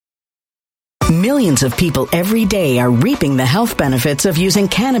Millions of people every day are reaping the health benefits of using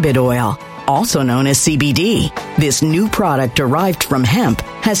cannabis oil, also known as CBD. This new product derived from hemp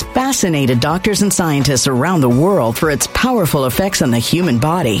has fascinated doctors and scientists around the world for its powerful effects on the human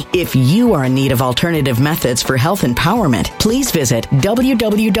body. If you are in need of alternative methods for health empowerment, please visit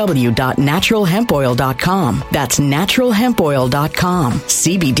www.naturalhempoil.com. That's naturalhempoil.com.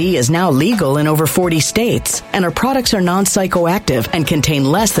 CBD is now legal in over 40 states, and our products are non-psychoactive and contain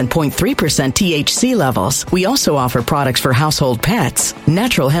less than 0.3% THC levels. We also offer products for household pets.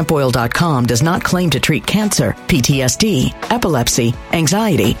 Naturalhempoil.com does not claim to treat cancer, PTSD, epilepsy,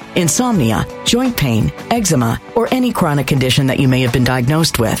 anxiety, insomnia, joint pain, eczema, or any chronic condition that you may have been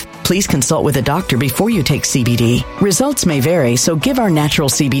diagnosed with. Please consult with a doctor before you take CBD. Results may vary, so give our natural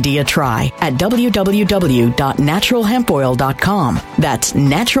CBD a try at www.naturalhempoil.com. That's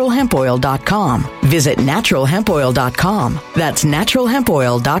naturalhempoil.com. Visit naturalhempoil.com. That's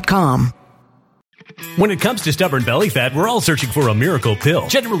naturalhempoil.com. When it comes to stubborn belly fat, we're all searching for a miracle pill.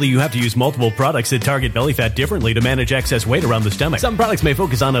 Generally, you have to use multiple products that target belly fat differently to manage excess weight around the stomach. Some products may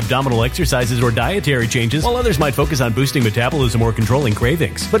focus on abdominal exercises or dietary changes, while others might focus on boosting metabolism or controlling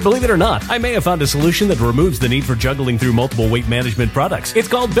cravings. But believe it or not, I may have found a solution that removes the need for juggling through multiple weight management products. It's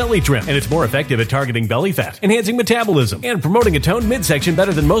called Belly Trim, and it's more effective at targeting belly fat, enhancing metabolism, and promoting a toned midsection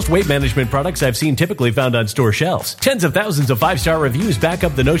better than most weight management products I've seen typically found on store shelves. Tens of thousands of 5-star reviews back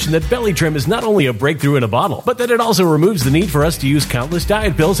up the notion that Belly Trim is not only a breakthrough in a bottle, but that it also removes the need for us to use countless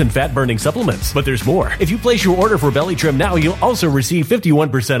diet pills and fat-burning supplements. But there's more. If you place your order for Belly Trim now, you'll also receive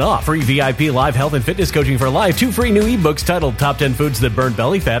 51% off, free VIP live health and fitness coaching for life, 2 free new ebooks titled Top 10 Foods That Burn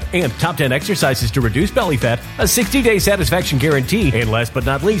Belly Fat and Top 10 Exercises to Reduce Belly Fat, a 60-day satisfaction guarantee, and last but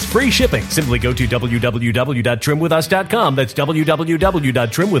not least, free shipping. Simply go to www.trimwithus.com. That's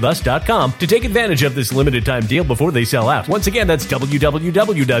www.trimwithus.com to take advantage of this limited time deal before they sell out. Once again, that's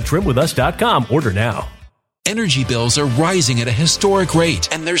www.trimwithus.com. Order now. Energy bills are rising at a historic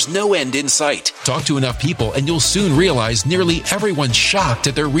rate, and there's no end in sight. Talk to enough people, and you'll soon realize nearly everyone's shocked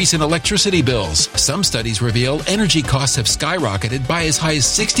at their recent electricity bills. Some studies reveal energy costs have skyrocketed by as high as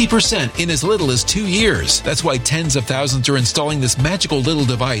 60% in as little as 2 years. That's why tens of thousands are installing this magical little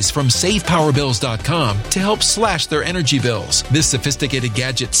device from SavePowerBills.com to help slash their energy bills. This sophisticated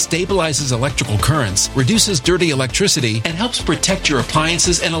gadget stabilizes electrical currents, reduces dirty electricity, and helps protect your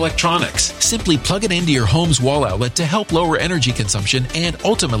appliances and electronics. Simply plug it into your home's wall outlet to help lower energy consumption and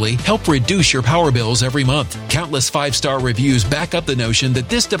ultimately help reduce your power bills every month. Countless 5-star reviews back up the notion that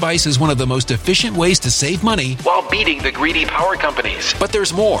this device is one of the most efficient ways to save money while beating the greedy power companies. But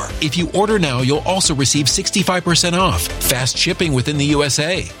there's more. If you order now, you'll also receive 65% off, fast shipping within the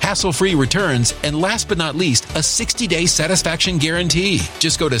USA, hassle-free returns, and last but not least, a 60-day satisfaction guarantee.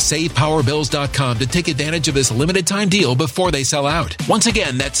 Just go to SavePowerBills.com to take advantage of this limited time deal before they sell out. Once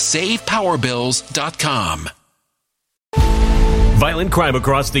again, that's SavePowerBills.com. Violent crime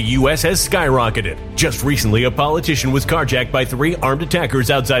across the U.S. has skyrocketed. Just recently, a politician was carjacked by 3 armed attackers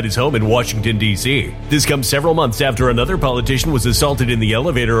outside his home in Washington, D.C. This comes several months after another politician was assaulted in the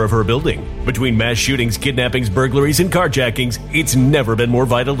elevator of her building. Between mass shootings, kidnappings, burglaries, and carjackings, it's never been more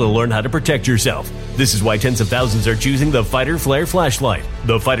vital to learn how to protect yourself. This is why tens of thousands are choosing the Fighter Flare flashlight.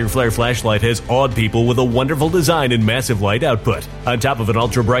 The Fighter Flare flashlight has awed people with a wonderful design and massive light output. On top of an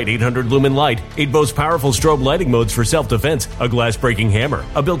ultra-bright 800-lumen light, it boasts powerful strobe lighting modes for self-defense, a glass-breaking hammer,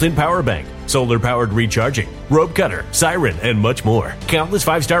 a built-in power bank, solar-powered recharging, rope cutter, siren, and much more. Countless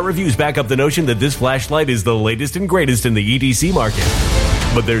 5-star reviews back up the notion that this flashlight is the latest and greatest in the EDC market.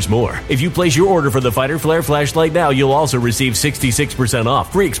 But there's more. If you place your order for the Fighter Flare flashlight now, you'll also receive 66%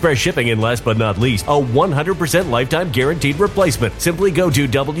 off, free express shipping, and last but not least, a 100% lifetime guaranteed replacement. Simply go to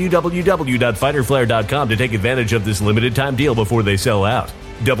www.fighterflare.com to take advantage of this limited time deal before they sell out.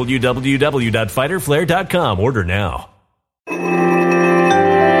 www.fighterflare.com. Order now.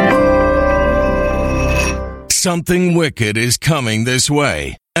 Something wicked is coming this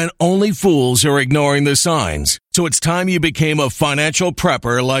way, and only fools are ignoring the signs. So it's time you became a financial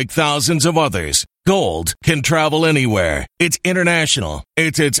prepper like thousands of others. Gold can travel anywhere. It's international.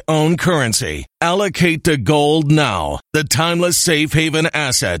 It's its own currency. Allocate to gold now, the timeless safe haven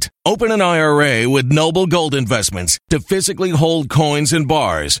asset. Open an IRA with Noble Gold Investments to physically hold coins and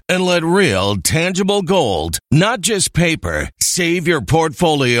bars and let real, tangible gold, not just paper, Save your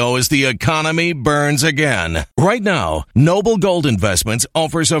portfolio as the economy burns again. Right now, Noble Gold Investments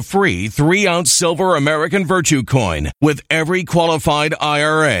offers a free 3-ounce silver American Virtue coin with every qualified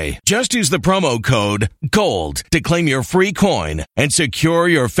IRA. Just use the promo code GOLD to claim your free coin and secure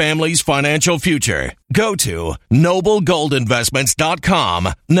your family's financial future. Go to noblegoldinvestments.com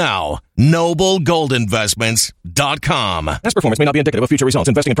now. noblegoldinvestments.com. Past performance may not be indicative of future results.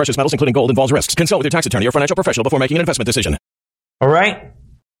 Investing in precious metals, including gold, involves risks. Consult with your tax attorney or financial professional before making an investment decision. All right.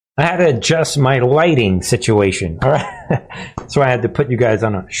 I had to adjust my lighting situation. All right. So I had to put you guys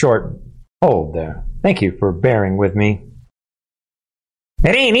on a short hold there. Thank you for bearing with me.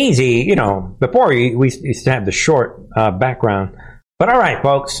 It ain't easy, you know. Before we used to have the short background. But all right,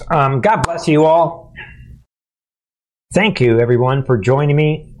 folks. God bless you all. Thank you, everyone, for joining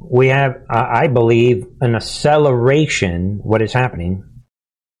me. We have, I believe, an acceleration. What is happening?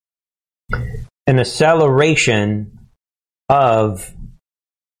 An acceleration of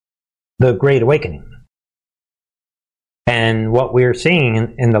the Great Awakening. And what we're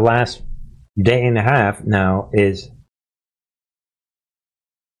seeing in the last day and a half now is,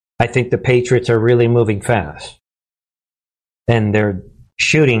 I think the Patriots are really moving fast. And they're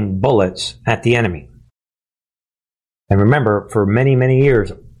shooting bullets at the enemy. And remember, for many, many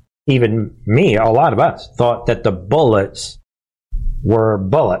years, even me, a lot of us, thought that the bullets were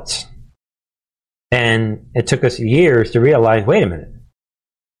bullets. And it took us years to realize, wait a minute.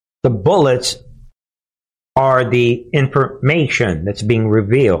 The bullets are the information that's being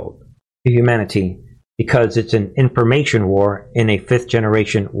revealed to humanity because it's an information war in a 5th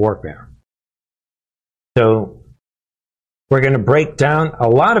generation warfare. So we're going to break down. A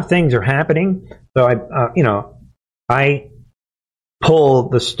lot of things are happening. So I pull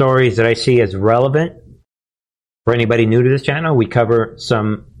the stories that I see as relevant. For anybody new to this channel, we cover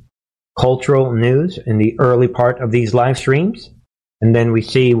some cultural news in the early part of these live streams, and then we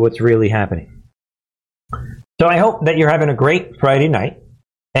see what's really happening. So I hope that you're having a great Friday night,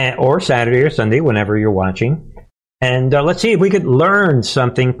 or Saturday or Sunday, whenever you're watching. And let's see if we could learn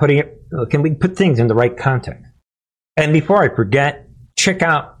something, can we put things in the right context? And before I forget, check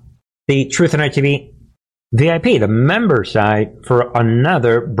out the Truth and Art TV VIP, the member side, for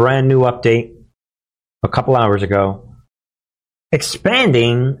another brand new update a couple hours ago,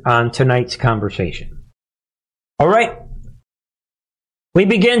 expanding on tonight's conversation. All right. We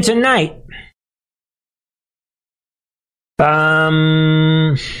begin tonight.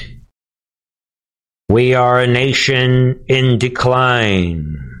 We are a nation in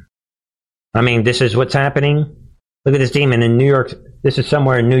decline. I mean, this is what's happening. Look at this demon in New York. This is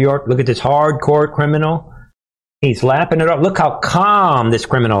somewhere in New York. Look at this hardcore criminal. He's lapping it up. Look how calm this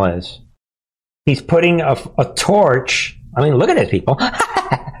criminal is. He's putting a torch. I mean, look at this, people.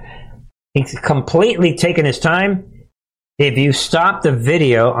 He's completely taken his time. If you stop the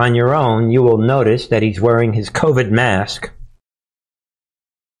video on your own, you will notice that he's wearing his COVID mask.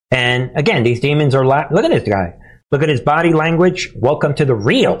 And again, these demons are look at this guy. Look at his body language. Welcome to the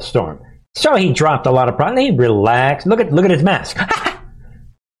real storm. So he dropped a lot of problems. He relaxed. Look at his mask.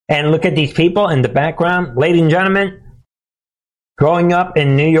 And look at these people in the background. Ladies and gentlemen, growing up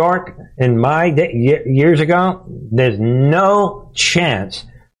in New York in my years ago, there's no chance.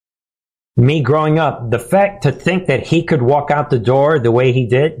 Me growing up, the fact to think that he could walk out the door the way he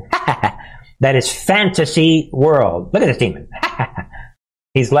did, that is fantasy world. Look at this demon.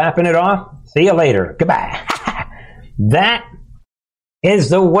 He's laughing it off. See you later. Goodbye. That is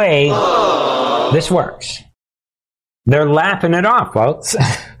the way this works. They're laughing it off, folks.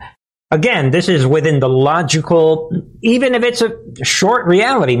 Again, this is within the logical, even if it's a short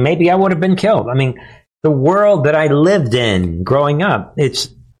reality, maybe I would have been killed. I mean, the world that I lived in growing up, it's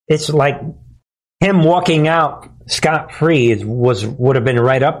like him walking out scot-free would have been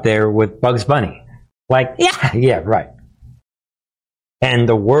right up there with Bugs Bunny. Like, yeah, right. And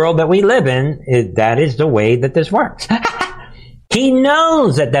the world that we live in, that is the way that this works. He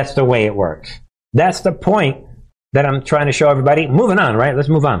knows that that's the way it works. That's the point that I'm trying to show everybody. Moving on, right? Let's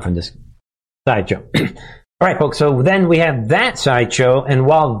move on from this sideshow. All right, folks. So then we have that sideshow, and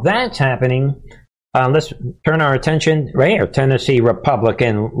while that's happening, let's turn our attention right here. Tennessee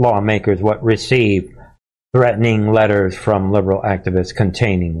Republican lawmakers receive threatening letters from liberal activists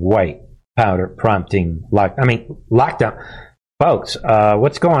containing white powder, prompting lockdown. Folks,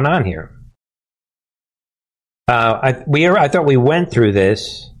 what's going on here? I thought we went through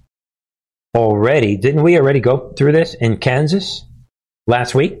this already. Didn't we already go through this in Kansas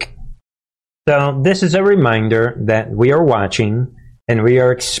last week? So this is a reminder that we are watching and we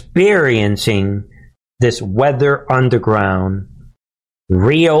are experiencing this weather underground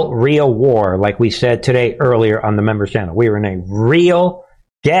real war, like we said today earlier on the members channel. We are in a real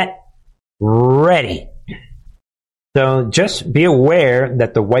get ready. So just be aware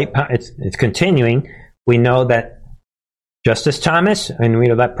that the white powder, it's continuing. We know that Justice Thomas and we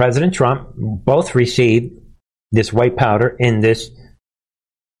know that President Trump both received this white powder in this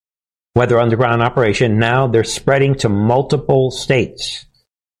weather underground operation. Now they're spreading to multiple states.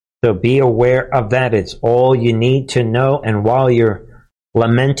 So be aware of that. It's all you need to know. And while you're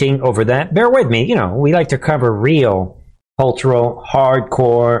lamenting over that, bear with me. You know, we like to cover real, cultural,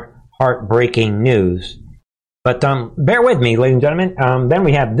 hardcore, heartbreaking news. But bear with me, ladies and gentlemen. Then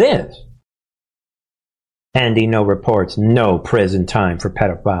we have this. Andy No reports no prison time for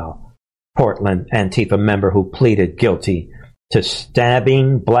pedophile Portland Antifa member who pleaded guilty to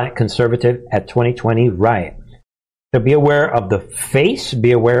stabbing black conservative at 2020 riot. So be aware of the face,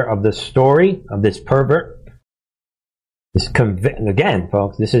 be aware of the story of this pervert. Again,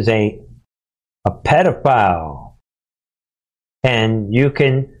 folks, this is a pedophile. And you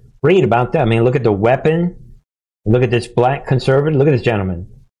can read about that. I mean, look at the weapon. Look at this black conservative. Look at this gentleman.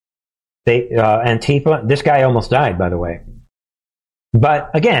 Antifa. This guy almost died, by the way. But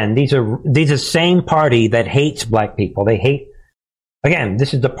again, these are the same party that hates black people. They hate. Again,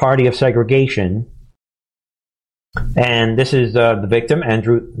 this is the party of segregation. And this is the victim,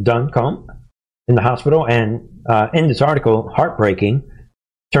 Andrew Duncombe, in the hospital. And in this article, heartbreaking,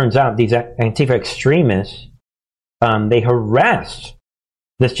 turns out these Antifa extremists, they harassed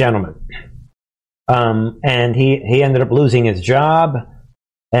this gentleman. And he ended up losing his job.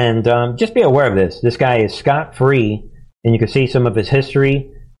 And just be aware of this. This guy is scot-free, and you can see some of his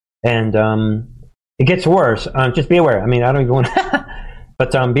history. And it gets worse. Just be aware. I mean, I don't even want to...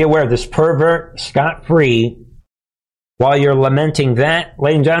 But be aware of this pervert, scot-free. While you're lamenting that,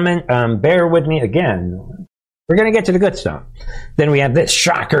 ladies and gentlemen, bear with me again. We're going to get to the good stuff. Then we have this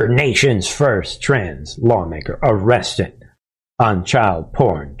shocker: nation's first trans lawmaker arrested on child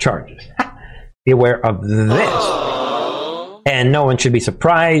porn charges. Be aware of this. And no one should be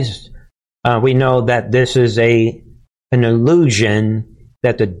surprised. We know that this is an illusion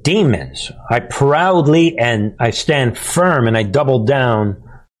that the demons, I proudly and I stand firm and I double down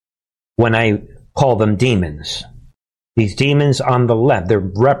when I call them demons. These demons on the left, they're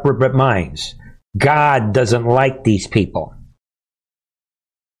reprobate minds. God doesn't like these people.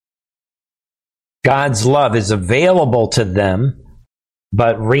 God's love is available to them,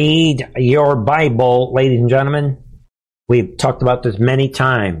 but read your Bible, ladies and gentlemen. We've talked about this many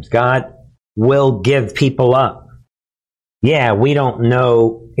times. God will give people up. Yeah, we don't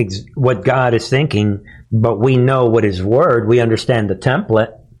know what God is thinking, but we know what His Word. We understand the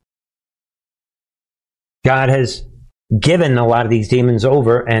template. God has given a lot of these demons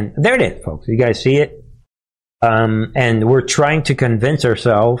over, and there it is, folks. You guys see it? And we're trying to convince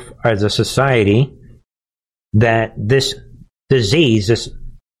ourselves as a society that this disease, this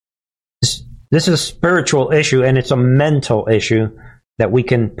is a spiritual issue, and it's a mental issue that we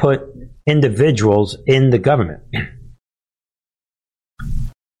can put individuals in the government.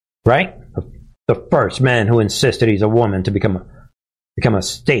 Right? The first man who insisted he's a woman to become a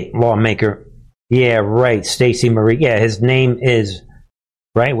state lawmaker. Yeah, right. Stacey Marie. Yeah, his name is,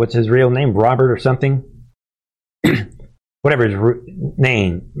 right? What's his real name? Robert or something? Whatever his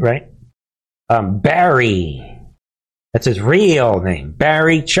name, right? Barry. That's his real name.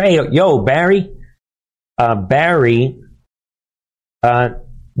 Barry Chao. Yo, Barry. Barry. There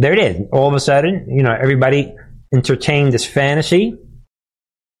it is. All of a sudden, everybody entertained this fantasy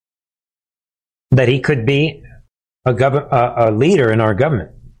that he could be a leader in our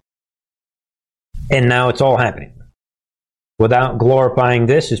government. And now it's all happening. Without glorifying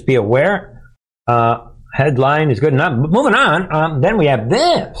this, just be aware. Headline is good enough. But moving on, then we have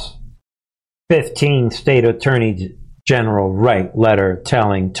this. 15 state attorney general write letter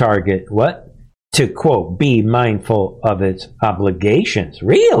telling Target what? To, quote, be mindful of its obligations.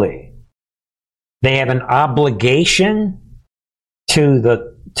 Really? They have an obligation to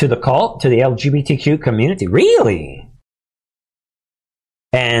the cult, to the LGBTQ community? Really?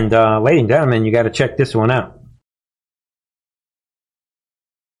 And ladies and gentlemen, you got to check this one out.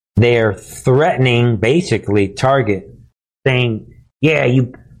 They're threatening, basically, Target, saying, "Yeah,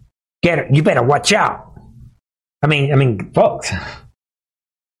 you better watch out." I mean, folks,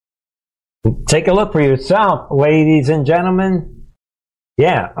 take a look for yourself, ladies and gentlemen.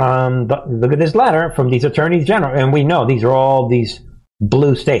 Yeah, look at this letter from these attorneys general, and we know these are all these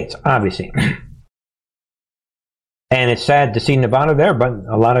blue states, obviously. And it's sad to see Nevada there, but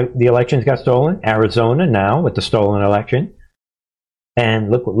a lot of the elections got stolen. Arizona now with the stolen election.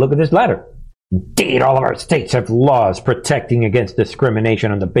 And look at this letter. Indeed, all of our states have laws protecting against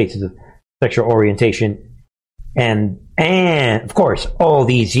discrimination on the basis of sexual orientation. And of course, all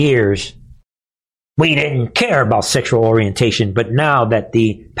these years, we didn't care about sexual orientation. But now that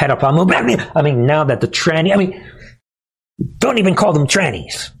the pedophile movement, now that the tranny, don't even call them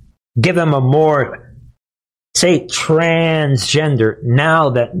trannies. Give them a more, say, transgender. Now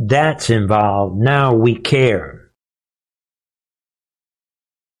that that's involved, now we care.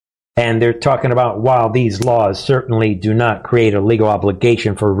 And they're talking about, while these laws certainly do not create a legal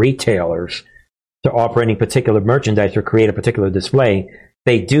obligation for retailers to offer any particular merchandise or create a particular display,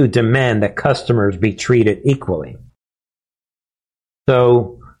 they do demand that customers be treated equally.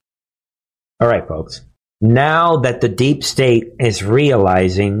 So, all right, folks. Now that the deep state is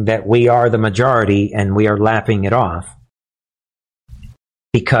realizing that we are the majority and we are laughing it off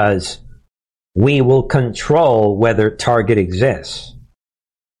because we will control whether Target exists.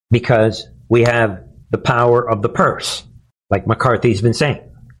 Because we have the power of the purse, like McCarthy's been saying.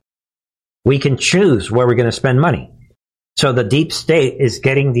 We can choose where we're going to spend money. So the deep state is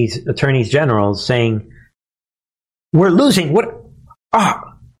getting these attorneys generals saying, we're losing. What?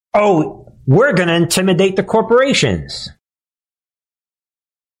 We're going to intimidate the corporations.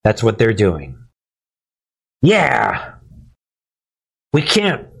 That's what they're doing. Yeah. We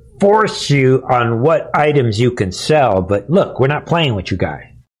can't force you on what items you can sell, but look, we're not playing with you guys.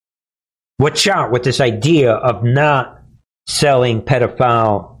 Watch out with this idea of not selling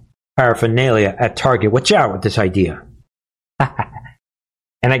pedophile paraphernalia at Target. Watch out with this idea.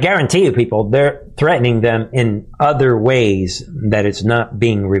 And I guarantee you, people, they're threatening them in other ways that it's not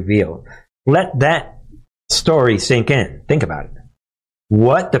being revealed. Let that story sink in. Think about it.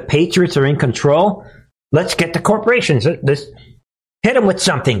 What? The Patriots are in control? Let's get the corporations. Let's hit them with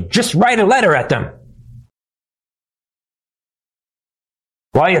something. Just write a letter at them.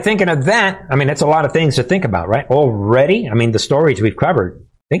 While you're thinking of that, that's a lot of things to think about, right? Already? The stories we've covered.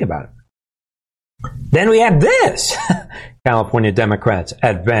 Think about it. Then we have this. California Democrats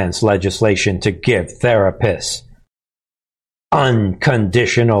advance legislation to give therapists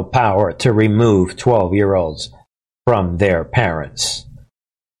unconditional power to remove 12-year-olds from their parents.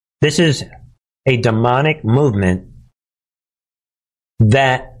 This is a demonic movement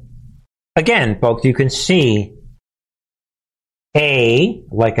that, again, folks, you can see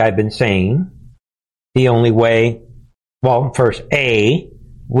like I've been saying, the only way, first,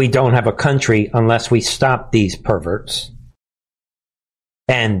 we don't have a country unless we stop these perverts.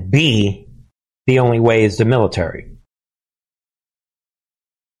 And B, the only way is the military.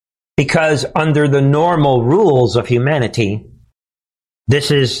 Because under the normal rules of humanity,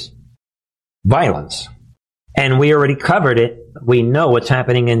 this is violence. And we already covered it. We know what's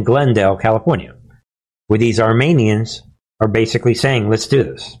happening in Glendale, California, where these Armenians are basically saying, let's do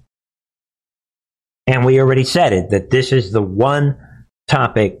this. And we already said it, that this is the one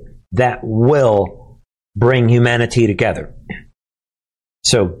topic that will bring humanity together.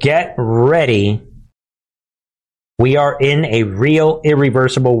 So get ready. We are in a real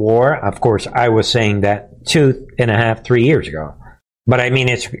irreversible war. Of course, I was saying that 2.5, 3 years ago. But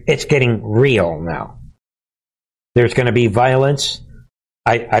it's getting real now. There's going to be violence.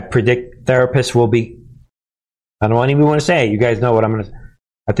 I predict therapists will be, I don't even want to say it. You guys know what I'm going to,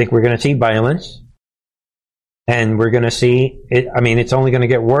 I think we're going to see violence. And we're going to see it. It's only going to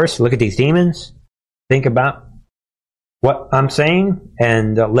get worse. Look at these demons. Think about what I'm saying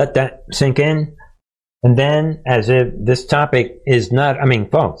and let that sink in. And then, as if this topic is not,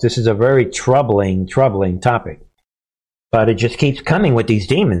 folks, this is a very troubling topic. But it just keeps coming with these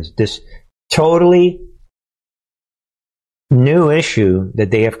demons. This totally new issue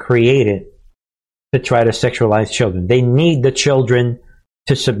that they have created to try to sexualize children. They need the children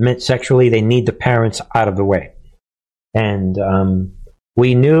to submit sexually. They need the parents out of the way. And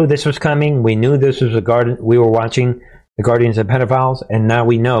we knew this was coming. We knew this was we were watching the Guardians of Pedophiles, and now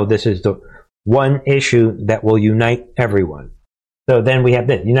we know this is the one issue that will unite everyone. So then we have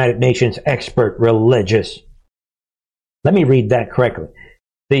the United Nations expert religious. Let me read that correctly.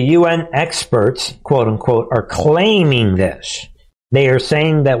 The UN experts, quote unquote, are claiming this. They are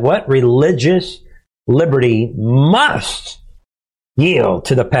saying that what? Religious liberty must yield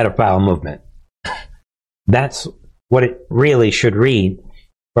to the pedophile movement. That's what it really should read.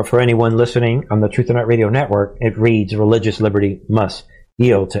 But for anyone listening on the Truth or Not Radio Network, it reads religious liberty must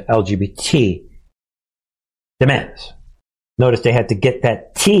yield to LGBT demands. Notice they had to get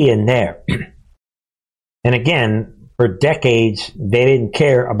that T in there. And again, for decades, they didn't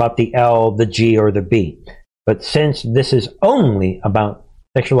care about the L, the G, or the B. But since this is only about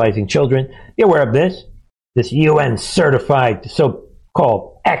sexualizing children, be aware of this. This UN certified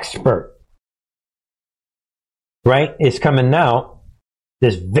so-called expert right, is coming out.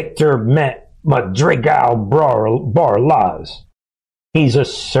 This Victor Madrigal Borlas. He's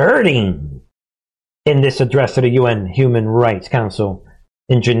asserting in this address to the UN Human Rights Council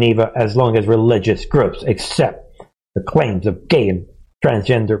in Geneva, as long as religious groups accept the claims of gay and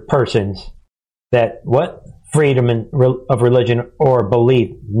transgender persons, that freedom of religion or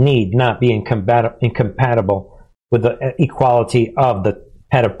belief need not be incompatible with the equality of the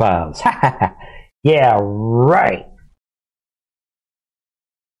pedophiles. Yeah, right.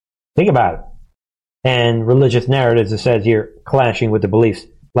 Think about it. And religious narratives, it says here, clashing with the beliefs,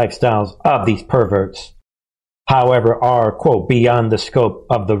 lifestyles of these perverts, however, are, quote, beyond the scope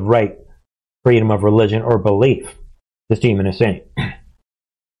of the right freedom of religion or belief, this demon is saying.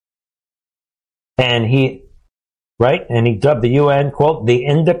 And he dubbed the UN, quote, the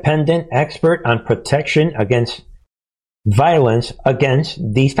independent expert on protection against violence against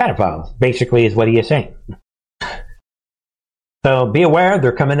these pedophiles, basically is what he is saying. So be aware,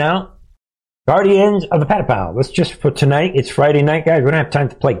 they're coming out. Guardians of the pedophile. Let's just, for tonight, it's Friday night, guys. We don't have time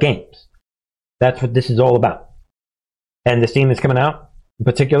to play games. That's what this is all about. And this theme is coming out, in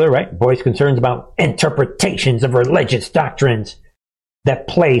particular, right? Voice concerns about interpretations of religious doctrines that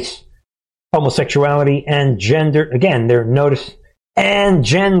place homosexuality and gender, again, and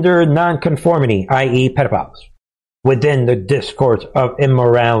gender nonconformity, i.e. pedophiles, within the discourse of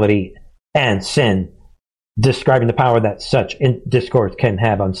immorality and sin, describing the power that such discourse can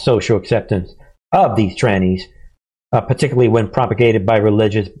have on social acceptance of these trannies, particularly when propagated by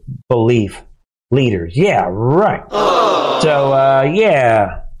religious belief leaders. Yeah, right. So,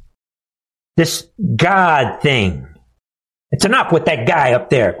 yeah, this God thing. It's enough with that guy up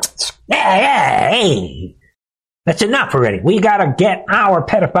there. Hey. That's enough already. We got to get our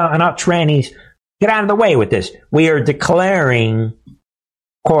pedophile and our trannies, get out of the way with this. We are declaring, of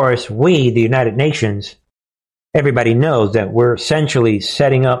course, we, the United Nations, everybody knows that we're essentially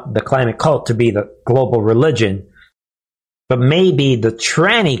setting up the climate cult to be the global religion. But maybe the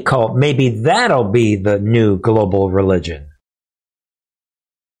tranny cult, maybe that'll be the new global religion.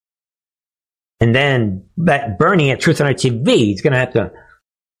 And then that Bernie at Truth and Art TV, he's going to have to,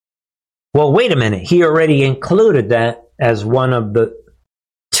 well, wait a minute. He already included that as one of the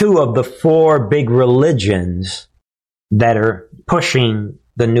two of the four big religions that are pushing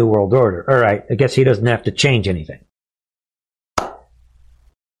the New World Order. All right, I guess he doesn't have to change anything.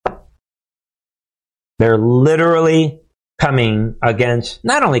 They're literally coming against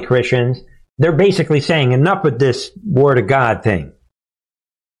not only Christians, they're basically saying enough with this Word of God thing.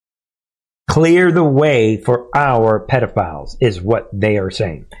 Clear the way for our pedophiles is what they are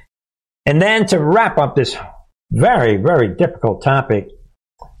saying. And then to wrap up this very, very difficult topic,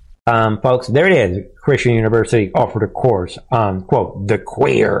 folks, there it is. Christian University offered a course on, quote, the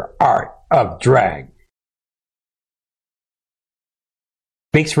queer art of drag.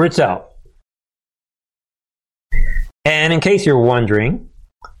 Speaks for itself. And in case you're wondering,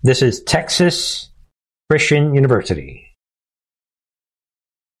 this is Texas Christian University.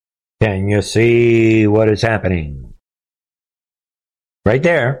 Can you see what is happening? Right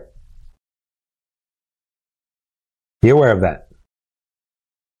there. Be aware of that.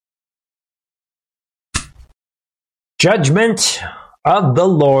 Judgment of the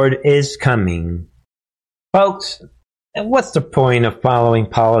Lord is coming. Folks, what's the point of following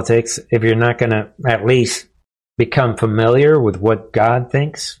politics if you're not going to at least become familiar with what God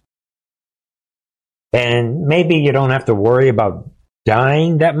thinks? And maybe you don't have to worry about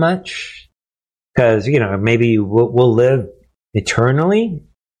dying that much, because, you know, maybe we'll live eternally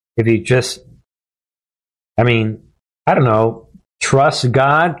if you just, I mean, I don't know, trust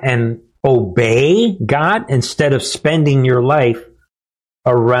God and obey God instead of spending your life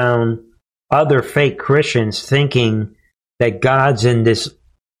around other fake Christians thinking that God's in this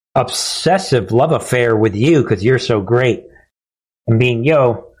obsessive love affair with you because you're so great, and being,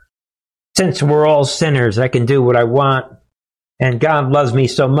 since we're all sinners, I can do what I want, and God loves me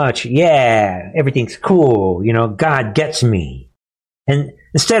so much, yeah, everything's cool, God gets me. And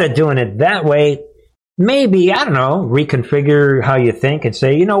instead of doing it that way, maybe, I don't know, reconfigure how you think and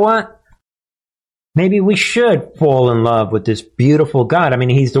say, you know what? Maybe we should fall in love with this beautiful God. I mean,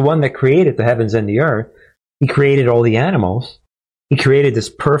 he's the one that created the heavens and the earth. He created all the animals. He created this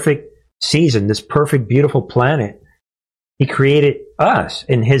perfect season, this perfect, beautiful planet. He created us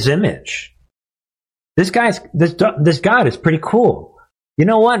in his image. This God is pretty cool. You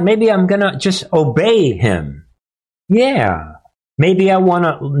know what? Maybe I'm going to just obey him. Yeah. Maybe I want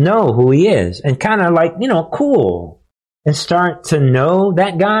to know who he is and kind of like, cool. And start to know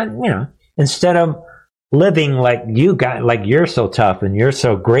that God, instead of living like you got, like you're so tough and you're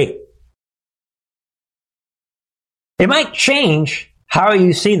so great. It might change how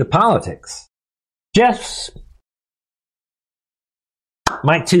you see the politics. Just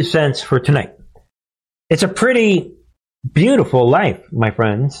my 2 cents for tonight. It's a pretty beautiful life, my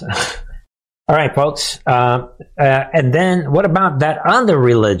friends. All right, folks. And then what about that other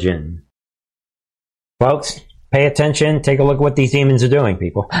religion? Folks, pay attention. Take a look at what these demons are doing,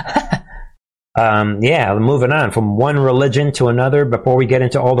 people. Moving on from one religion to another. Before we get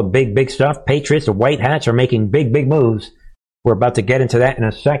into all the big stuff, Patriots, the white hats, are making big moves. We're about to get into that in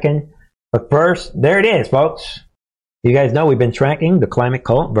a second. But first, there it is, folks. You guys know we've been tracking the climate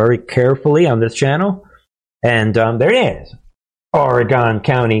cult very carefully on this channel. And there it is. Oregon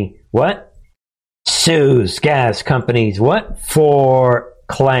County, what? Sues gas companies, what? For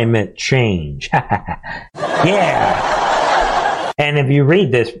climate change. Yeah. And if you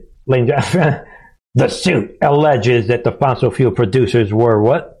read this, the suit alleges that the fossil fuel producers were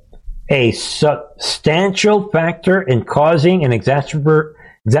what? A substantial factor in causing and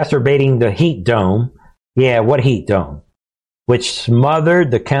exacerbating the heat dome. Yeah, what heat dome? Which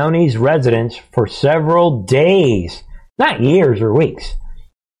smothered the county's residents for several days. Not years or weeks.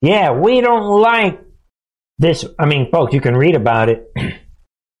 Yeah, we don't like this. I mean, folks, you can read about it.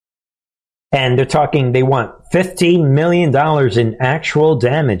 And they're talking, they want $50 million in actual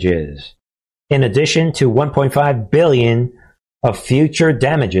damages, in addition to $1.5 billion of future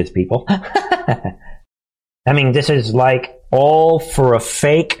damages, people. I mean, this is like all for a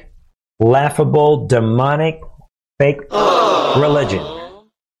fake, laughable, demonic, fake religion.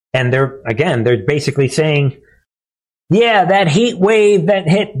 And they're basically saying, yeah, that heat wave that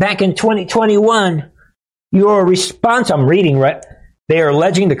hit back in 2021, your response, I'm reading, right? They are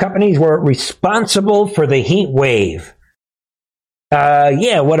alleging the companies were responsible for the heat wave.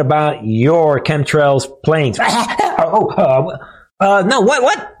 What about your chemtrails planes? No,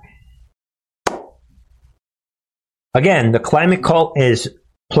 what? Again, the climate cult is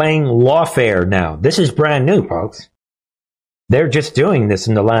playing lawfare now. This is brand new, folks. They're just doing this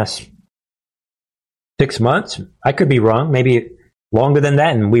in the last 6 months. I could be wrong. Maybe longer than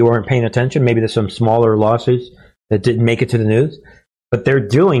that, and we weren't paying attention. Maybe there's some smaller lawsuits that didn't make it to the news. But they're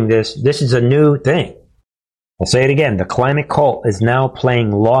doing this. This is a new thing. I'll say it again. The climate cult is now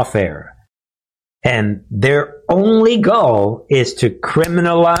playing lawfare. And their only goal is to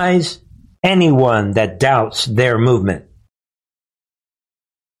criminalize anyone that doubts their movement.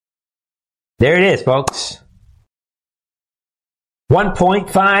 There it is, folks.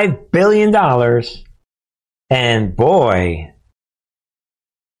 $1.5 billion. And boy,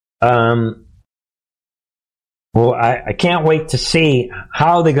 well, I can't wait to see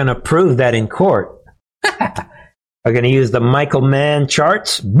how they're going to prove that in court. Are going to use the Michael Mann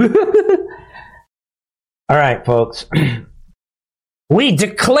charts? All right, folks. We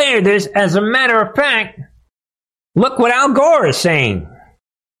declare this as a matter of fact. Look what Al Gore is saying.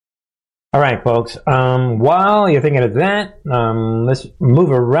 All right, folks. While you're thinking of that, let's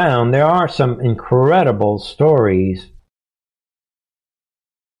move around. There are some incredible stories.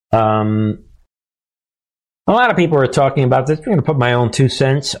 A lot of people are talking about this. I'm going to put my own 2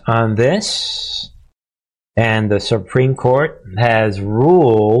 cents on this. And the Supreme Court has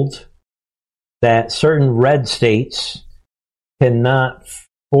ruled that certain red states cannot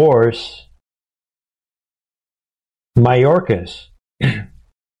force Mayorkas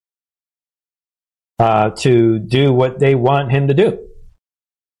to do what they want him to do.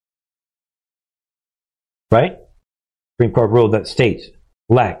 Right? Supreme Court ruled that states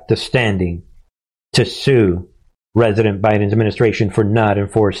lack the standing to sue President Biden's administration for not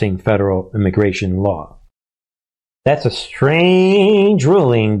enforcing federal immigration law. That's a strange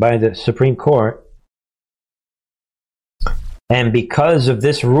ruling by the Supreme Court. And because of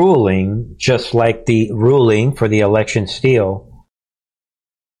this ruling, just like the ruling for the election steal,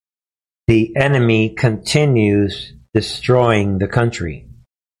 the enemy continues destroying the country.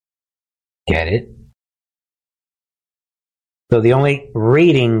 Get it? So the only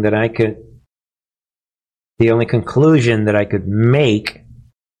conclusion that I could make,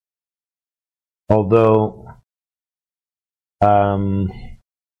 although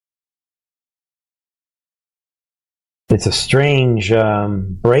it's a strange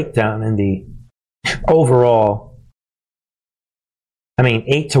breakdown in the overall,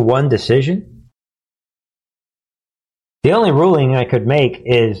 8-1 decision. The only ruling I could make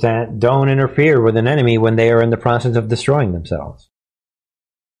is that don't interfere with an enemy when they are in the process of destroying themselves.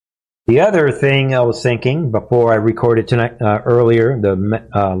 The other thing I was thinking before I recorded tonight, earlier, the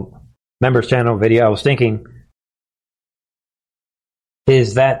members channel video, I was thinking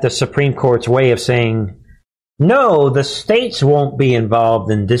is that the Supreme Court's way of saying, no, the states won't be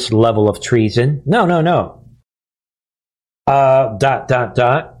involved in this level of treason. No.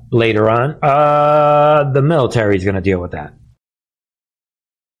 Later on, the military is going to deal with that.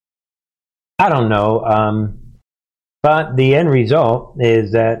 I don't know. But the end result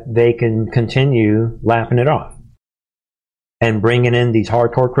is that they can continue laughing it off and bringing in these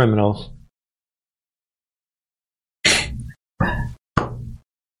hardcore criminals.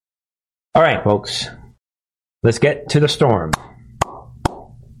 All right, folks, let's get to the storm.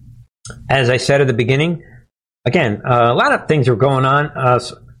 As I said at the beginning, again, a lot of things are going on.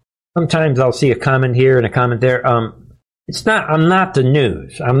 Sometimes I'll see a comment here and a comment there. I'm not the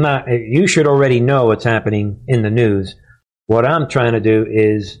news. You should already know what's happening in the news. What I'm trying to do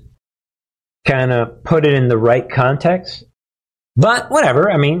is kind of put it in the right context. But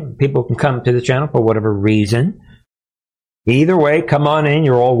whatever. I mean, people can come to the channel for whatever reason. Either way, come on in.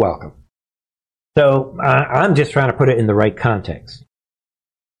 You're all welcome. So I'm just trying to put it in the right context.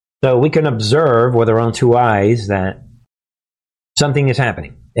 So we can observe with our own two eyes that something is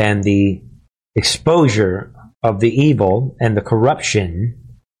happening. And the exposure of the evil and the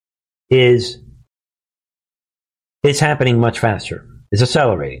corruption is happening much faster. It's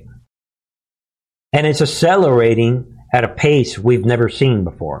accelerating. And it's accelerating at a pace we've never seen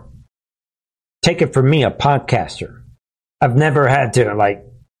before. Take it from me, a podcaster. I've never had to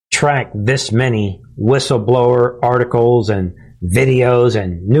track this many whistleblower articles and videos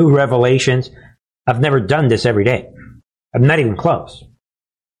and new revelations. I've never done this every day. I'm not even close.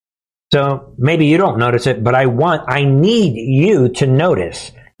 So maybe you don't notice it, but I need you to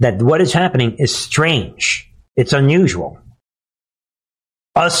notice that what is happening is strange. It's unusual.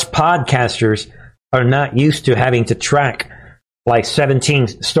 Us podcasters are not used to having to track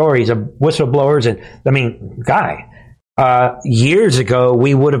 17 stories of whistleblowers. Years ago,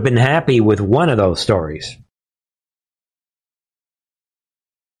 we would have been happy with one of those stories.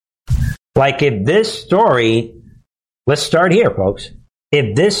 If this story, let's start here, folks.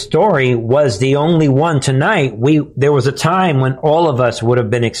 If this story was the only one tonight, there was a time when all of us would have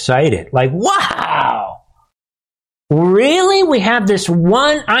been excited. Wow! Really? We have this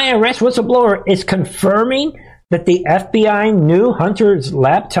one IRS whistleblower is confirming that the FBI knew Hunter's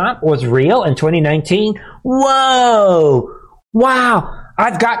laptop was real in 2019? Whoa! Wow!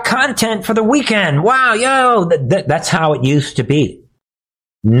 I've got content for the weekend. Wow, yo! That's how it used to be.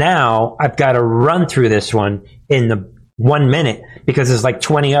 Now, I've got to run through this one in the 1 minute because there's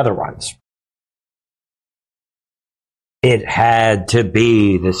 20 other ones. It had to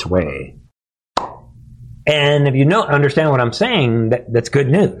be this way. And if you don't understand what I'm saying, that's good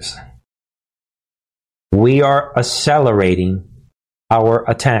news. We are accelerating our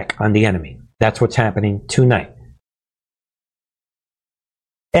attack on the enemy. That's what's happening tonight.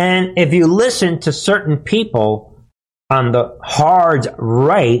 And if you listen to certain people on the hard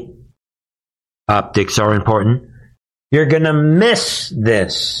right, optics are important, you're going to miss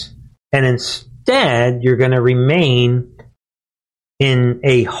this. And instead, you're going to remain in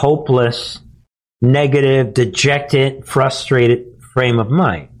a hopeless, negative, dejected, frustrated frame of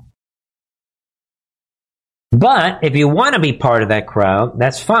mind. But if you want to be part of that crowd,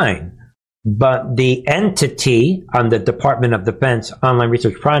 that's fine. But the entity on the Department of Defense Online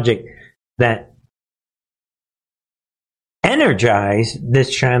Research Project that energized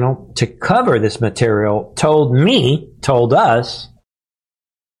this channel to cover this material told us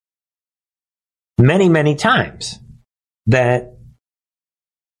many, many times that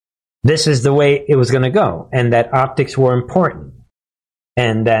this is the way it was going to go, and that optics were important,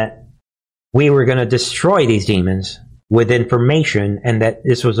 and that we were going to destroy these demons with information, and that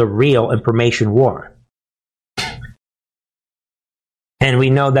this was a real information war. And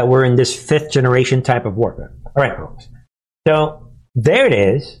we know that we're in this 5th generation type of warfare. All right, folks. So there it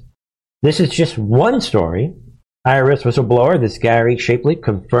is. This is just one story. IRS whistleblower, this Gary Shapley,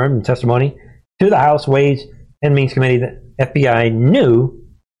 confirmed in testimony to the House Ways and Means Committee that FBI knew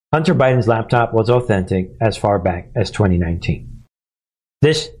Hunter Biden's laptop was authentic as far back as 2019.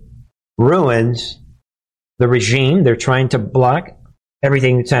 This ruins the regime. They're trying to block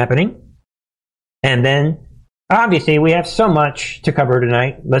everything that's happening. And then, obviously, we have so much to cover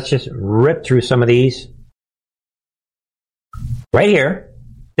tonight. Let's just rip through some of these. Right here.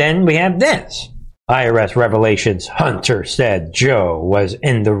 Then we have this. IRS revelations. Hunter said Joe was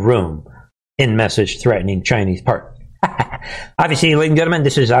in the room in message threatening Chinese partner. Obviously, ladies and gentlemen,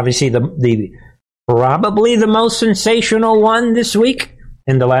 this is obviously the probably the most sensational one this week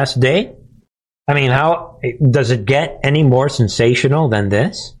in the last day. I mean, how does it get any more sensational than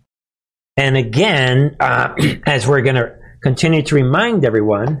this? And again, as we're going to continue to remind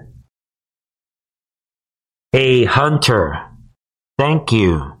everyone, a Hunter. Thank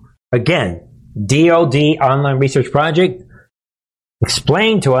you. Again, DOD Online Research Project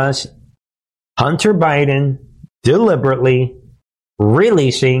explained to us Hunter Biden deliberately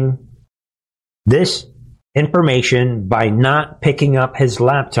releasing this information by not picking up his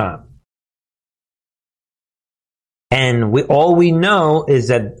laptop. And all we know is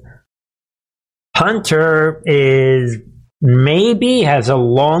that Hunter has a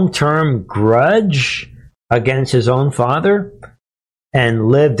long-term grudge against his own father and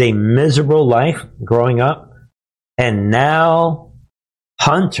lived a miserable life growing up. And now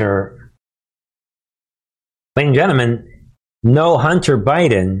Hunter, ladies and gentlemen, no Hunter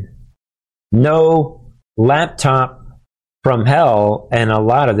Biden, no laptop from hell, and a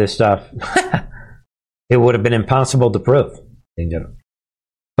lot of this stuff, it would have been impossible to prove.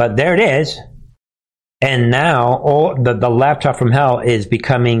 But there it is. And now the laptop from hell is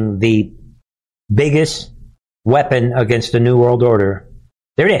becoming the biggest weapon against the New World Order.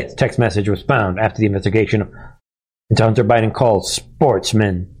 There it is. Text message was found after the investigation into Hunter Biden called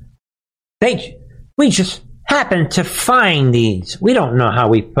sportsmen. We just happened to find these. We don't know how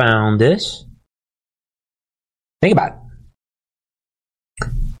we found this. Think about it.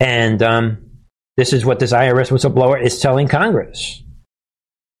 And this is what this IRS whistleblower is telling Congress.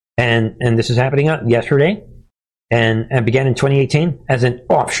 And this is happening yesterday and began in 2018 as an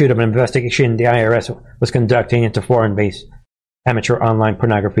offshoot of an investigation the IRS was conducting into foreign-based amateur online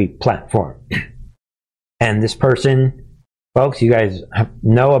pornography platform. And this person, folks, you guys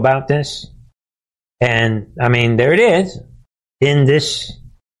know about this. And, I mean, there it is. In this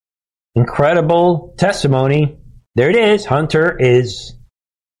incredible testimony, there it is. Hunter is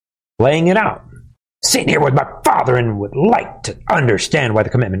laying it out. Sitting here with my father and would like to understand why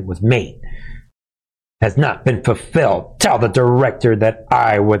the commitment was made. Has not been fulfilled. Tell the director that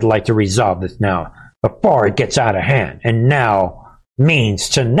I would like to resolve this now before it gets out of hand. And now means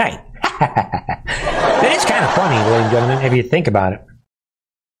tonight. It is kind of funny, ladies and gentlemen, if you think about it.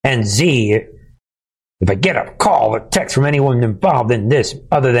 And Z, if I get a call or text from anyone involved in this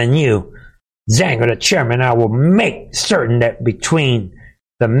other than you, Zango, the chairman, I will make certain that between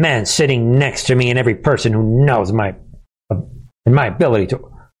the man sitting next to me and every person who knows my ability to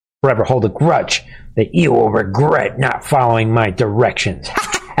forever hold a grudge, that you will regret not following my directions.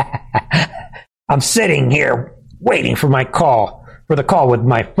 I'm sitting here waiting for the call with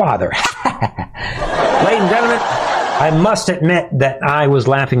my father. Ladies and gentlemen, I must admit that I was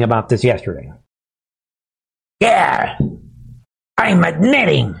laughing about this yesterday. Yeah, I'm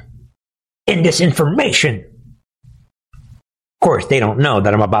admitting in this information. Of course, they don't know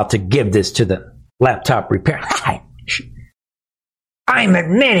that I'm about to give this to the laptop repair. I'm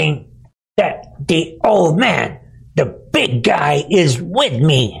admitting that the old man, the big guy, is with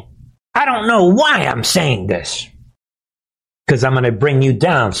me. I don't know why I'm saying this. Because I'm going to bring you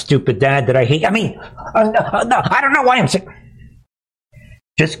down, stupid dad that I hate. I mean, no, I don't know why I'm saying.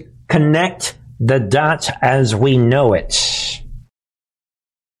 Just connect the dots as we know it.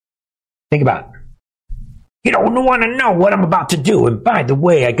 Think about it. You don't want to know what I'm about to do. And by the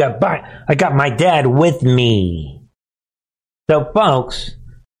way, I got my dad with me. So, folks,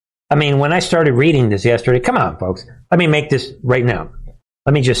 I mean, when I started reading this yesterday, come on, folks. Let me make this right now.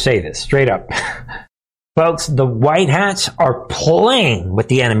 Let me just say this straight up. Folks, the white hats are playing with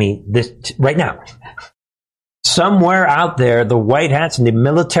the enemy right now. Somewhere out there, the white hats and the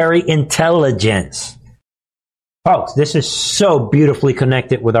military intelligence. Folks, this is so beautifully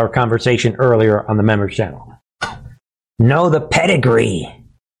connected with our conversation earlier on the members channel. Know the pedigree.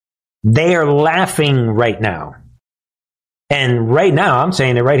 They are laughing right now. And right now, I'm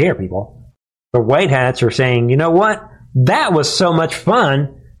saying it right here, people. The white hats are saying, you know what? That was so much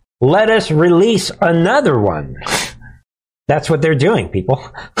fun. Let us release another one. That's what they're doing, people.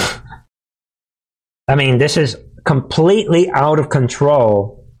 I mean, this is completely out of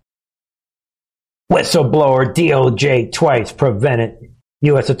control. Whistleblower DOJ twice prevented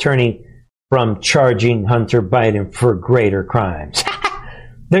U.S. attorney from charging Hunter Biden for greater crimes.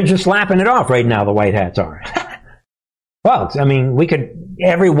 They're just lapping it off right now, the white hats are. Folks, I mean,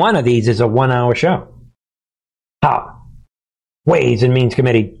 every one of these is a 1-hour show. How? Ways and Means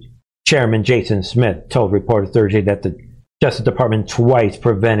Committee Chairman Jason Smith told reporters Thursday that the Justice Department twice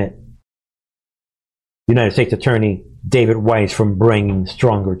prevented United States Attorney David Weiss from bringing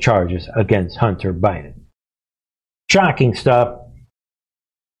stronger charges against Hunter Biden. Shocking stuff.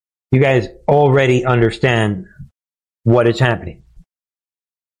 You guys already understand what is happening.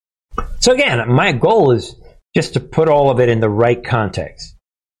 So again, my goal is just to put all of it in the right context.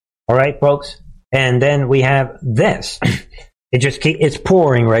 All right, folks? And then we have this. It's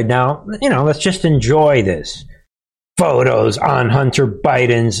pouring right now. You know, let's just enjoy this. Photos on Hunter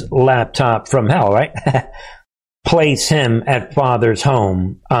Biden's laptop from hell, right? place him at father's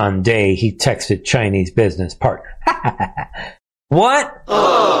home on day he texted Chinese business partner. What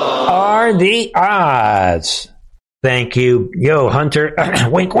are the odds? Thank you. Yo, Hunter.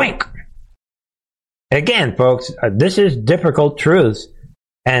 Wink, wink. Again, folks, this is difficult truths.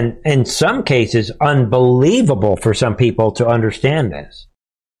 And in some cases, unbelievable for some people to understand this.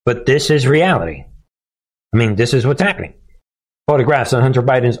 But this is reality. I mean, this is what's happening. Photographs on Hunter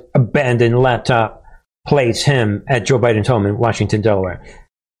Biden's abandoned laptop place him at Joe Biden's home in Washington, Delaware,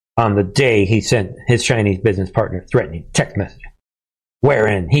 on the day he sent his Chinese business partner threatening text message,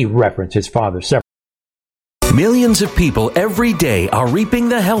 wherein he referenced his father several. Millions of people every day are reaping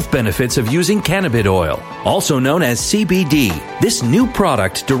the health benefits of using cannabis oil, also known as CBD. This new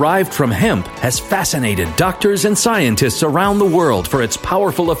product derived from hemp has fascinated doctors and scientists around the world for its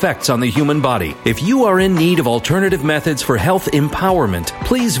powerful effects on the human body. If you are in need of alternative methods for health empowerment,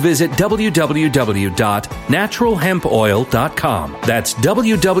 please visit www.naturalhempoil.com. That's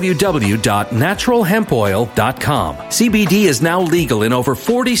www.naturalhempoil.com. CBD is now legal in over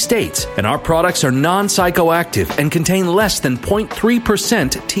 40 states, and our products are non-psychoactive and contain less than 0.3%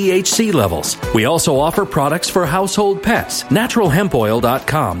 THC levels. We also offer products for household pets.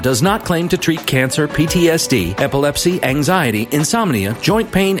 NaturalHempOil.com does not claim to treat cancer, PTSD, epilepsy, anxiety, insomnia,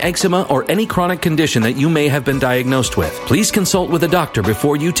 joint pain, eczema, or any chronic condition that you may have been diagnosed with. Please consult with a doctor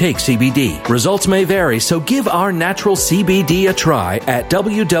before you take CBD. Results may vary, so give our natural CBD a try at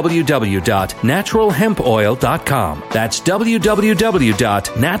www.naturalhempoil.com. That's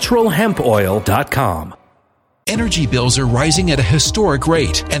www.naturalhempoil.com. Energy bills are rising at a historic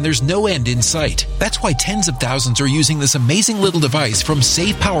rate, and there's no end in sight. That's why tens of thousands are using this amazing little device from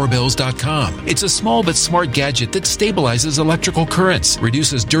SavePowerBills.com. It's a small but smart gadget that stabilizes electrical currents,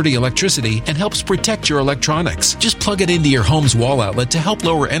 reduces dirty electricity, and helps protect your electronics. Just plug it into your home's wall outlet to help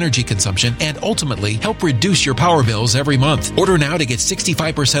lower energy consumption and ultimately help reduce your power bills every month. Order now to get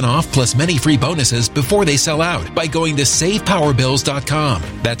 65% off plus many free bonuses before they sell out by going to SavePowerBills.com.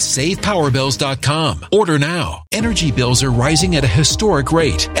 That's SavePowerBills.com. Order now. Energy bills are rising at a historic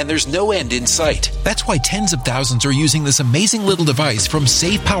rate, and there's no end in sight. That's why tens of thousands are using this amazing little device from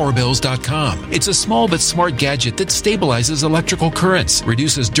SavePowerBills.com. It's a small but smart gadget that stabilizes electrical currents,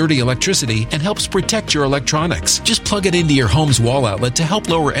 reduces dirty electricity, and helps protect your electronics. Just plug it into your home's wall outlet to help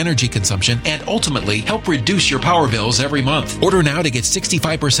lower energy consumption and ultimately help reduce your power bills every month. Order now to get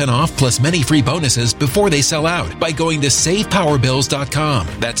 65% off plus many free bonuses before they sell out by going to SavePowerBills.com.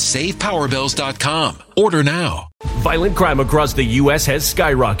 That's SavePowerBills.com. Order now. Violent crime across the U.S. has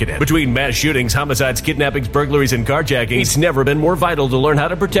skyrocketed. Between mass shootings, homicides, kidnappings, burglaries, and carjackings, it's never been more vital to learn how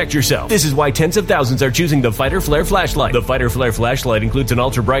to protect yourself. This is why tens of thousands are choosing the Fighter Flare flashlight. The Fighter Flare flashlight includes an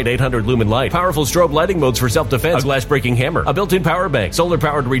ultra-bright 800 lumen light, powerful strobe lighting modes for self-defense, a glass-breaking hammer, a built-in power bank,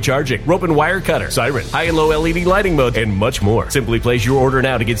 solar-powered recharging, rope and wire cutter, siren, high and low LED lighting mode, and much more. Simply place your order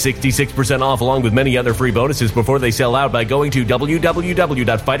now to get 66% off along with many other free bonuses before they sell out by going to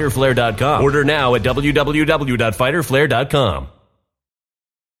www.fighterflare.com. Order now at www.fighterflare.com.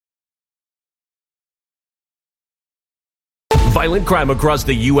 Violent crime across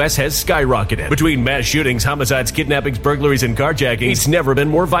the U.S. has skyrocketed. Between mass shootings, homicides, kidnappings, burglaries, and carjackings, it's never been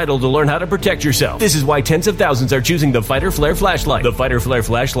more vital to learn how to protect yourself. This is why tens of thousands are choosing the Fighter Flare flashlight. The Fighter Flare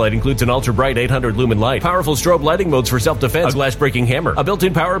flashlight includes an ultra-bright 800 lumen light, powerful strobe lighting modes for self-defense, a glass-breaking hammer, a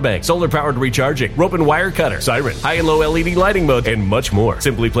built-in power bank, solar-powered recharging, rope and wire cutter, siren, high and low LED lighting mode, and much more.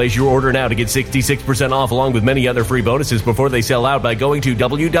 Simply place your order now to get 66% off along with many other free bonuses before they sell out by going to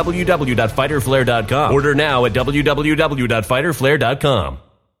www.fighterflare.com. Order now at www.fighterflare.com.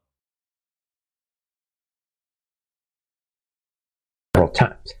 Several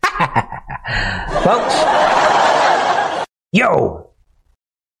times. Folks, yo,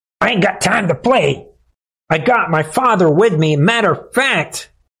 I ain't got time to play. I got my father with me. Matter of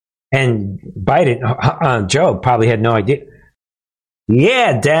fact, and Biden, Joe probably had no idea.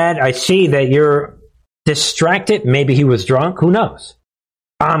 Yeah, Dad, I see that you're distracted. Maybe he was drunk. Who knows?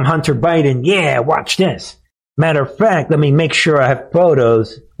 I'm Hunter Biden. Yeah, watch this. Matter of fact, let me make sure I have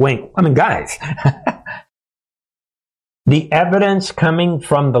photos. Wink. I mean, guys. The evidence coming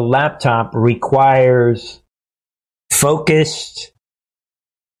from the laptop requires focused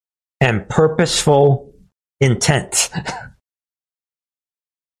and purposeful intent.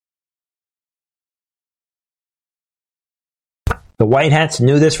 The White Hats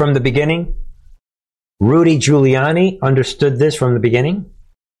knew this from the beginning. Rudy Giuliani understood this from the beginning.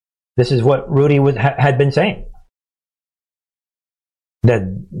 This is what Rudy had been saying.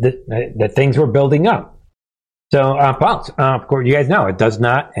 That things were building up. So, folks, of course, you guys know it does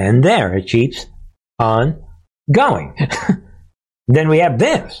not end there. It keeps on going. Then we have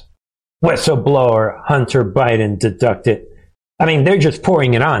this. Whistleblower Hunter Biden deducted. I mean, they're just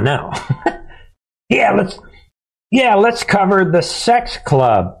pouring it on now. Let's cover the sex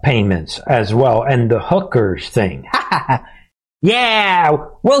club payments as well and the hookers thing. Yeah,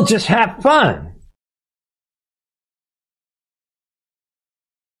 we'll just have fun.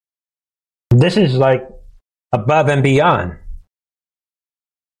 This is like above and beyond.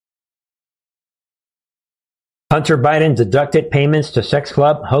 Hunter Biden deducted payments to sex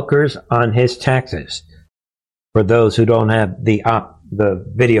club hookers on his taxes. For those who don't have the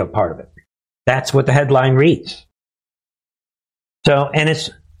video part of it. That's what the headline reads. So, and it's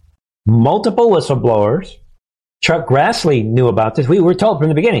multiple whistleblowers. Chuck Grassley knew about this. We were told from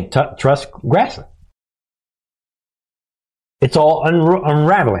the beginning, trust Grassley. It's all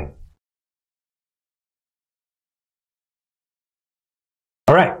unraveling.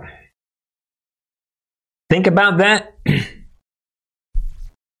 All right. Think about that.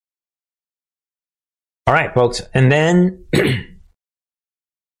 All right, folks. And then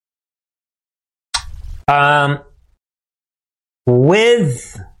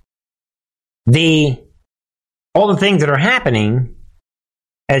with all the things that are happening,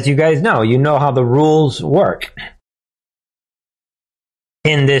 as you guys know, you know how the rules work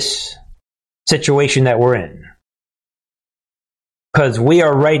in this situation that we're in. Because we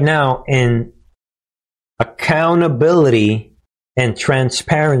are right now in accountability and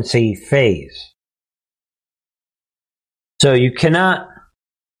transparency phase. So you cannot,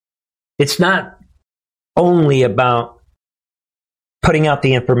 it's not only about putting out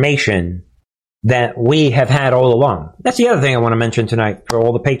the information that we have had all along. That's the other thing I want to mention tonight for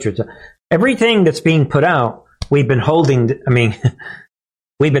all the Patriots. Everything that's being put out, we've been holding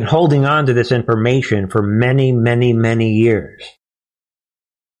on to this information for many, many, many years.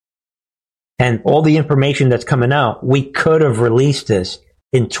 And all the information that's coming out, we could have released this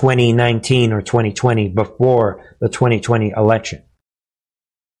in 2019 or 2020 before the 2020 election.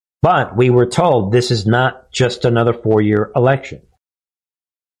 But we were told this is not just another 4-year election.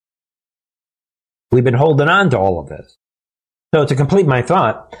 We've been holding on to all of this. So to complete my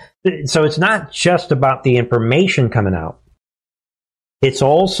thought, so it's not just about the information coming out. It's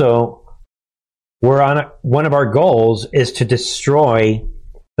also, one of our goals is to destroy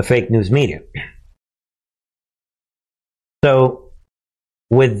the fake news media. So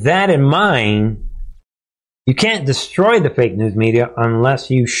with that in mind, you can't destroy the fake news media unless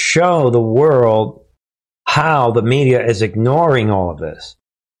you show the world how the media is ignoring all of this.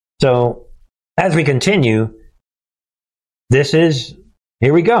 So as we continue,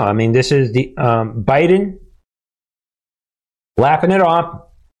 here we go. I mean, this is the Biden laughing it off.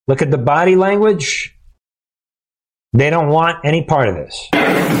 Look at the body language. They don't want any part of this.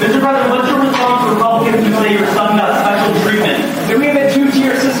 Mr. President, what's your response to Republicans who say your son got special treatment? Do we have a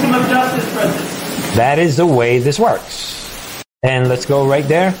two-tier system of justice, President? That is the way this works. And let's go right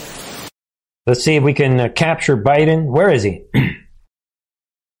there. Let's see if we can capture Biden. Where is he?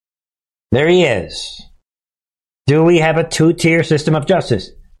 There he is. Do we have a two-tier system of justice?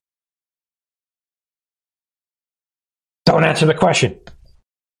 Don't answer the question.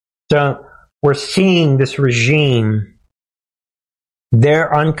 So we're seeing this regime.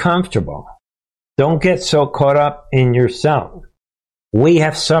 They're uncomfortable. Don't get so caught up in yourself. We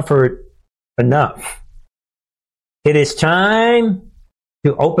have suffered enough. It is time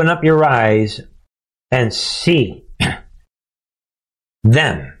to open up your eyes and see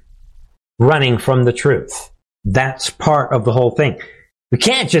them running from the truth. That's part of the whole thing. We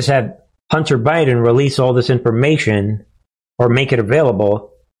can't just have Hunter Biden release all this information or make it available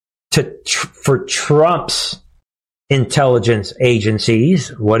for Trump's intelligence agencies.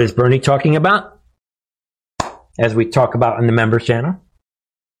 What is Bernie talking about? As we talk about in the members channel.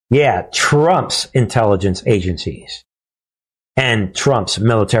 Yeah, Trump's intelligence agencies and Trump's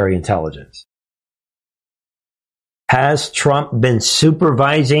military intelligence. Has Trump been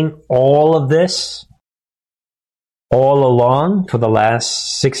supervising all of this all along for the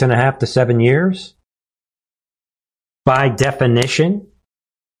last 6.5 to 7 years? By definition,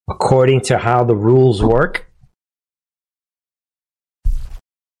 according to how the rules work,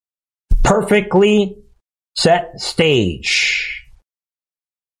 perfectly set stage.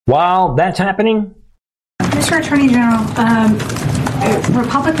 While that's happening, Mr. Attorney General,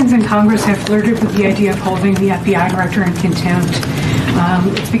 Republicans in Congress have flirted with the idea of holding the FBI director in contempt.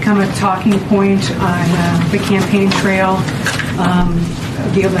 It's become a talking point on the campaign trail,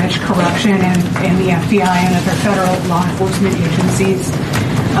 the alleged corruption in the FBI and other federal law enforcement agencies.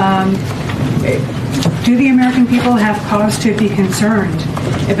 Do the American people have cause to be concerned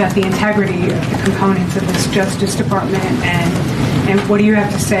about the integrity of the components of this Justice Department and And what do you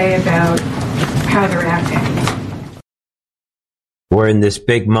have to say about how they're acting? We're in this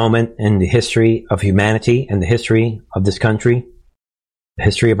big moment in the history of humanity and the history of this country, the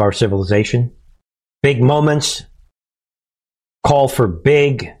history of our civilization. Big moments call for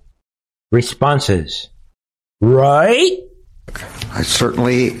big responses, right? I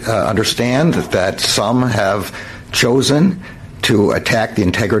certainly understand that some have chosen to attack the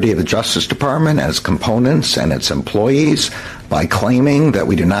integrity of the Justice Department and its components and its employees by claiming that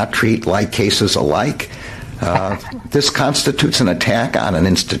we do not treat like cases alike. This constitutes an attack on an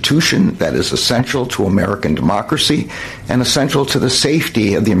institution that is essential to American democracy and essential to the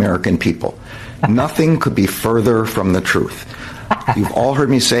safety of the American people. Nothing could be further from the truth. You've all heard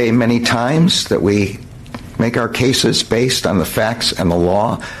me say many times that we make our cases based on the facts and the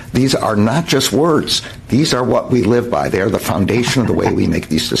law. These are not just words. These are what we live by. They are the foundation of the way we make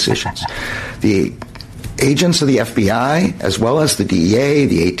these decisions. The agents of the FBI, as well as the DEA,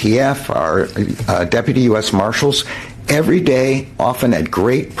 the ATF, our deputy U.S. Marshals, every day, often at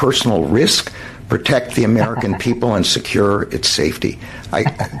great personal risk, protect the American people and secure its safety.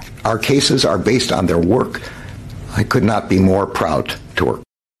 Our cases are based on their work. I could not be more proud to work.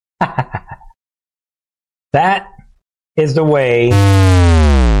 That is the way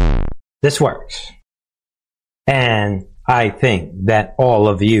this works. And I think that all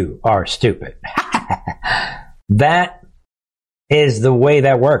of you are stupid. That is the way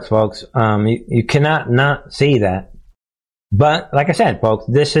that works, folks. You cannot not see that. But like I said, folks,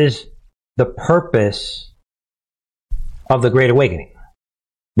 this is the purpose of the Great Awakening.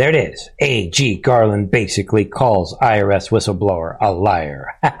 There it is. A.G. Garland basically calls IRS whistleblower a liar.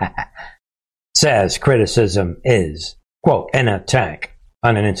 Says criticism is, quote, an attack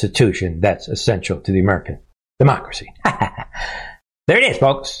on an institution that's essential to the American democracy. There it is,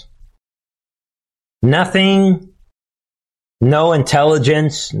 folks. Nothing, no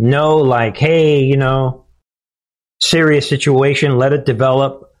intelligence, no like, hey, serious situation, let it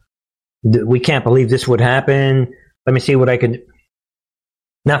develop. We can't believe this would happen. Let me see what I can do.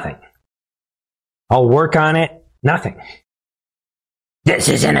 Nothing. I'll work on it. Nothing. This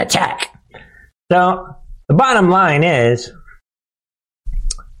is an attack. So, the bottom line is,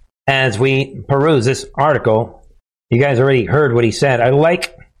 as we peruse this article, you guys already heard what he said. I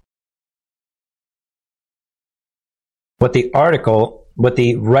like what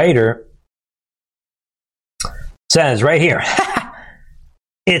the writer says right here.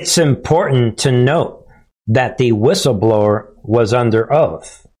 It's important to note that the whistleblower was under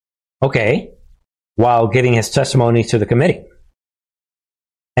oath, okay, while giving his testimony to the committee.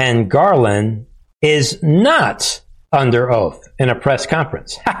 And Garland is not under oath in a press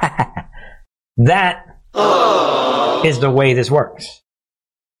conference. That is the way this works.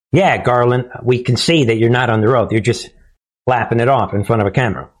 Yeah, Garland, we can see that you're not under oath. You're just flapping it off in front of a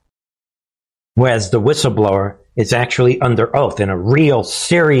camera. Whereas the whistleblower is actually under oath in a real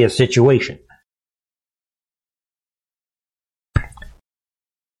serious situation.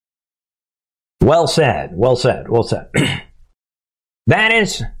 Well said, well said, well said. That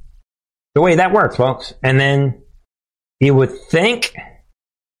is the way that works, folks. And then you would think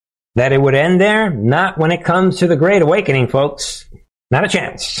that it would end there. Not when it comes to the Great Awakening, folks. Not a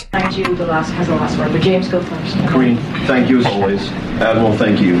chance. Thank you. The last has the last word. But James, go first. Green, thank you as always. Admiral,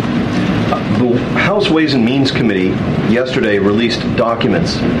 thank you. The House Ways and Means Committee yesterday released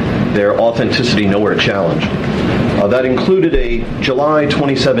documents, their authenticity nowhere challenged. That included a July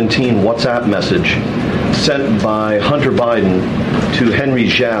 2017 WhatsApp message sent by Hunter Biden to Henry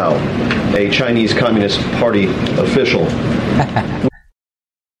Zhao, a Chinese Communist Party official.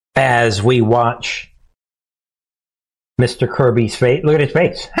 As we watch Mr. Kirby's face, look at his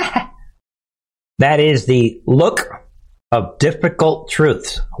face. That is the look of difficult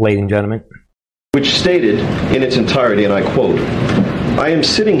truths, ladies and gentlemen. Which stated in its entirety, and I quote, "I am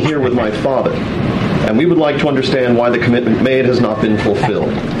sitting here with my father, and we would like to understand why the commitment made has not been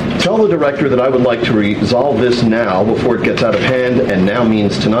fulfilled. Tell the director that I would like to resolve this now before it gets out of hand, and now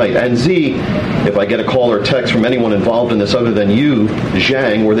means tonight. And Z, if I get a call or text from anyone involved in this other than you,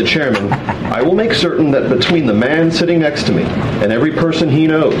 Zhang, or the chairman, I will make certain that between the man sitting next to me and every person he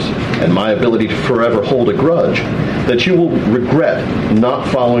knows, and my ability to forever hold a grudge, that you will regret not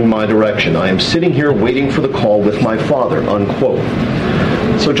following my direction. I am sitting here waiting for the call with my father," unquote.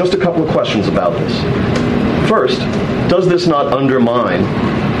 So just a couple of questions about this. First, does this not undermine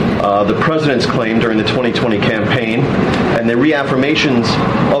the president's claim during the 2020 campaign and the reaffirmations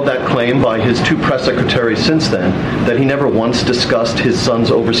of that claim by his two press secretaries since then, that he never once discussed his son's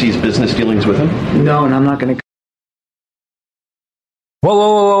overseas business dealings with him? No, and I'm not going to...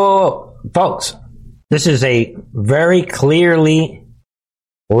 Whoa. Folks, This is a very clearly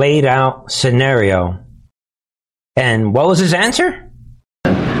laid out scenario. And what was his answer?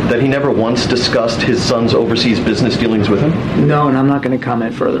 That he never once discussed his son's overseas business dealings with him? No, and I'm not going to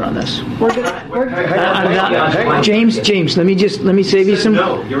comment further on this. James, let me save you some.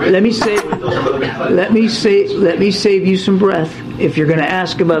 Let me save you some breath. If you're going to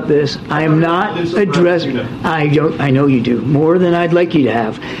ask about this, I am not addressing. I know you do more than I'd like you to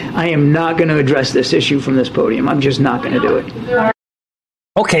have. I am not going to address this issue from this podium. I'm just not going to do it.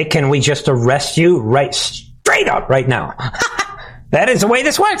 Okay, can we just arrest you right straight up right now? That is the way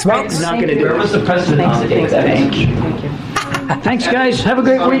this works, folks. I'm not going to do it. Where was the president on the day of that? Thank you. Thanks, guys. Have a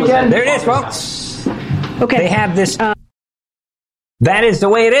great weekend. There it is, folks. Okay. They have this. That is the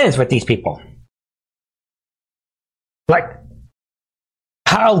way it is with these people. Like,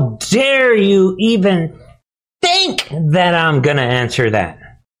 how dare you even think that I'm going to answer that?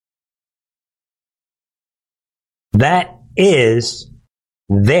 That is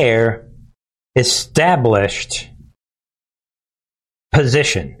their established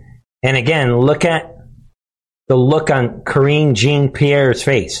position. And again, look at the look on Karine Jean-Pierre's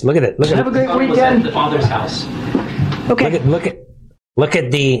face. Look at it. Have a great weekend. The father's house. Okay. Look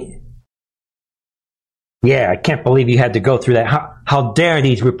at the. Yeah, I can't believe you had to go through that. How dare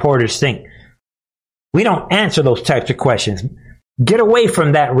these reporters think? We don't answer those types of questions. Get away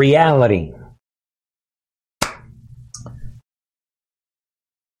from that reality.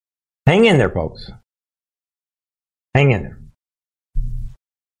 Hang in there, folks. Hang in there.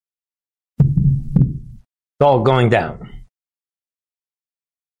 It's all going down.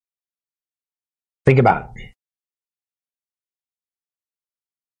 Think about it.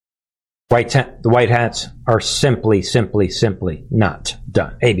 The White Hats are simply not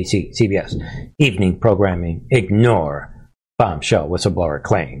done. ABC, CBS, evening programming, ignore bombshell whistleblower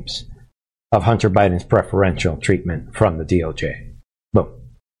claims of Hunter Biden's preferential treatment from the DOJ. Boom.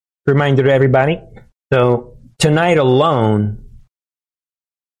 Reminder to everybody. So tonight alone,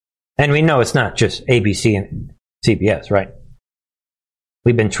 and we know it's not just ABC and CBS, right?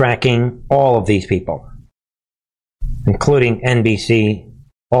 We've been tracking all of these people, including NBC,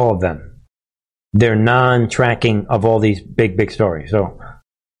 all of them. They're non-tracking of all these big stories. So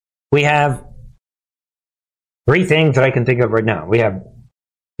we have three things that I can think of right now. We have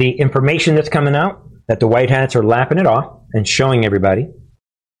the information that's coming out, that the White Hats are lapping it off and showing everybody.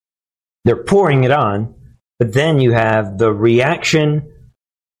 They're pouring it on. But then you have the reaction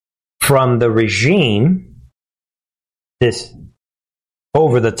from the regime, this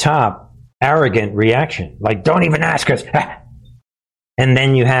over-the-top, arrogant reaction. Like, don't even ask us. And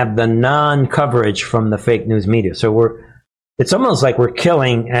then you have the non-coverage from the fake news media. So it's almost like we're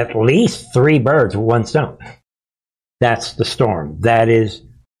killing at least three birds with one stone. That's the storm. That is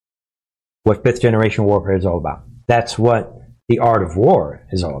what fifth-generation warfare is all about. That's what the art of war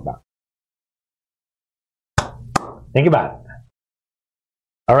is all about. Think about it.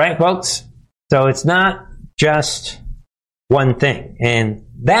 All right, folks? So it's not just one thing. And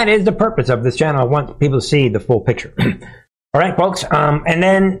that is the purpose of this channel. I want people to see the full picture. All right, folks. And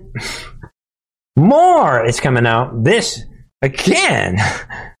then more is coming out. This, again,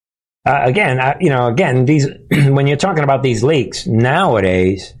 these, when you're talking about these leaks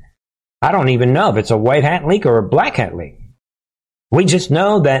nowadays, I don't even know if it's a white hat leak or a black hat leak. We just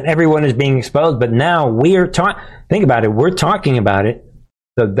know that everyone is being exposed, but now we're talking, think about it, we're talking about it.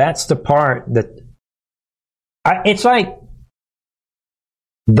 So that's the part that, it's like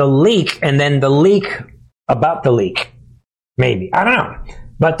the leak and then the leak about the leak. Maybe. I don't know.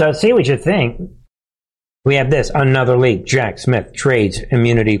 But see what you think. We have this. Another leak. Jack Smith trades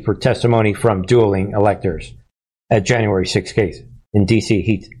immunity for testimony from dueling electors at January 6th case. In D.C.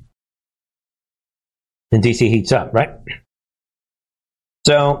 heats up, right?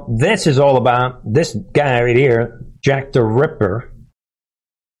 So this is all about this guy right here, Jack the Ripper,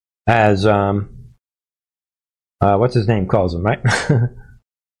 as, what's his name calls him, right?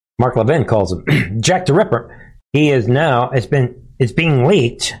 Mark Levin calls him. Jack the Ripper. He is now, it's being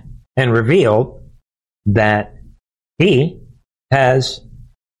leaked and revealed that he has,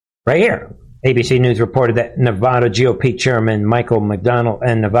 right here, ABC News reported that Nevada GOP Chairman Michael McDonald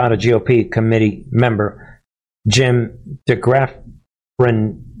and Nevada GOP Committee member Jim DeGraffenreid,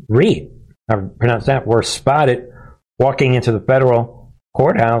 I pronounced that, were spotted walking into the federal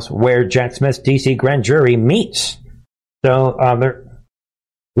courthouse where Jack Smith's D.C. grand jury meets. So they're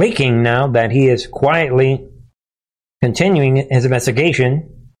leaking now that he is quietly continuing his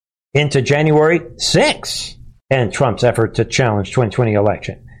investigation into January 6th and Trump's effort to challenge 2020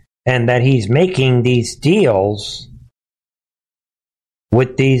 election. And that he's making these deals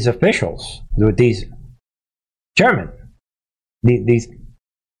with these officials, with these chairmen, these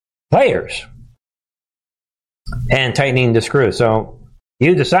players, and tightening the screw. So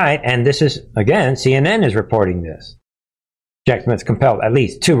you decide, and this is, again, CNN is reporting this. Jack Smith compelled at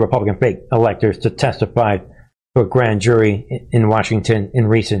least 2 Republican fake electors to testify to a grand jury in Washington in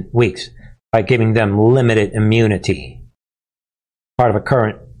recent weeks by giving them limited immunity. Part of a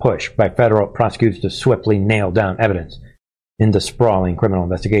current push by federal prosecutors to swiftly nail down evidence in the sprawling criminal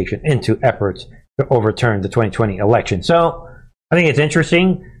investigation into efforts to overturn the 2020 election. So I think it's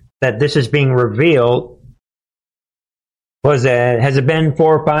interesting that this is being revealed. Has it been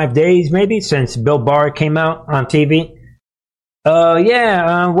 4 or 5 days maybe since Bill Barr came out on TV?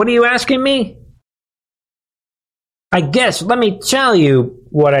 What are you asking me? I guess, let me tell you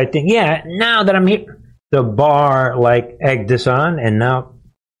what I think. Yeah, now that I'm here, the Barr, egged this on, and now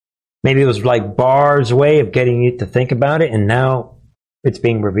maybe it was like Barr's way of getting you to think about it, and now it's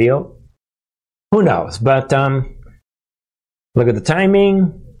being revealed. Who knows? But, look at the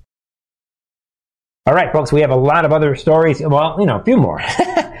timing. All right, folks, we have a lot of other stories. Well, a few more.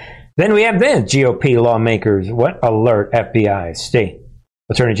 Then we have this. GOP lawmakers, alert FBI state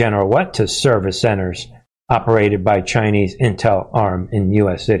attorney general, to service centers operated by Chinese intel arm in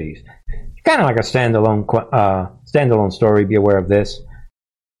U.S. cities. Kind of like a standalone story. Be aware of this.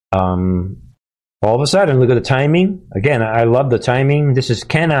 All of a sudden, look at the timing. Again, I love the timing. This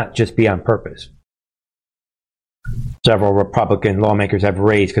cannot just be on purpose. Several Republican lawmakers have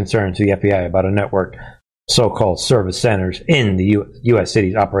raised concerns to the FBI about a network of so-called service centers in the U.S.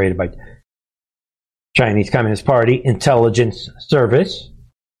 cities operated by Chinese Communist Party Intelligence Service.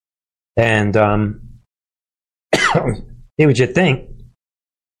 And see what you think.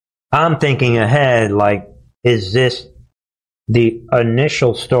 I'm thinking ahead, is this the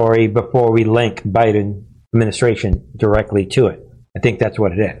initial story before we link Biden administration directly to it? I think that's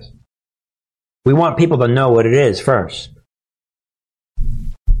what it is. We want people to know what it is first.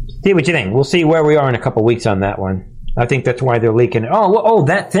 See what you think. We'll see where we are in a couple weeks on that one. I think that's why they're leaking.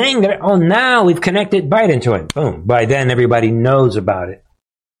 That thing. Now we've connected Biden to it. Boom. By then, everybody knows about it.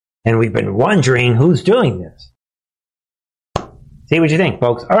 And we've been wondering who's doing this. See what you think,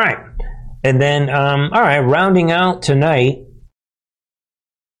 folks. All right. And then, rounding out tonight.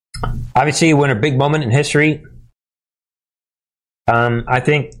 Obviously, we're in a big moment in history. I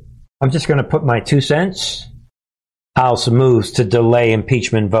think I'm just going to put my 2 cents. House moves to delay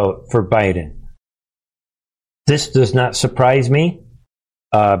impeachment vote for Biden. This does not surprise me.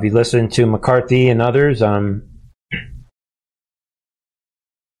 If you listen to McCarthy and others,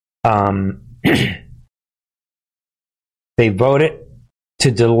 they voted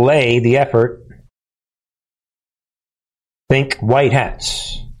to delay the effort. Think white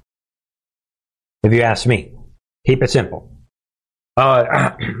hats. If you ask me, keep it simple.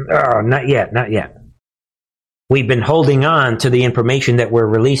 Not yet. We've been holding on to the information that we're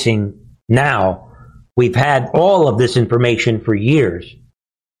releasing now. We've had all of this information for years.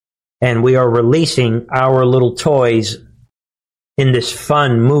 And we are releasing our little toys in this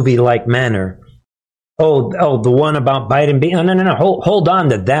fun movie-like manner. The one about Biden being... No. Hold on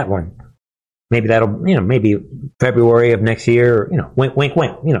to that one. Maybe that'll, maybe February of next year. Wink, wink,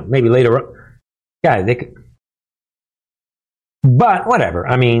 wink. Maybe later. Guys, they could... But whatever.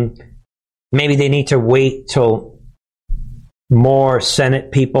 Maybe they need to wait till more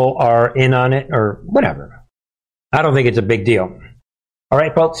Senate people are in on it or whatever. I don't think it's a big deal. All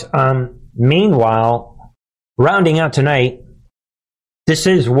right, folks. Meanwhile, rounding out tonight, this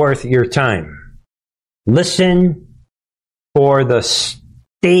is worth your time. Listen for the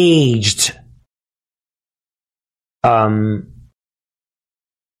staged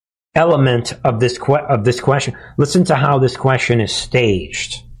element of this question. Listen to how this question is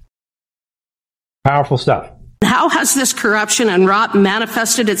staged. Powerful stuff. How has this corruption and rot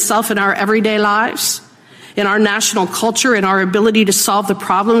manifested itself in our everyday lives, in our national culture, in our ability to solve the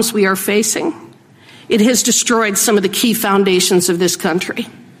problems we are facing? It has destroyed some of the key foundations of this country.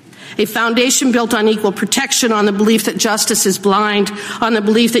 A foundation built on equal protection, on the belief that justice is blind, on the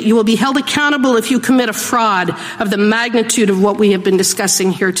belief that you will be held accountable if you commit a fraud of the magnitude of what we have been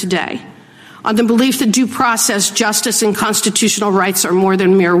discussing here today, on the belief that due process, justice, and constitutional rights are more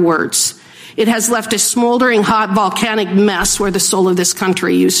than mere words. It has left a smoldering, hot, volcanic mess where the soul of this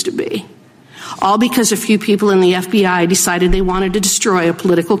country used to be. All because a few people in the FBI decided they wanted to destroy a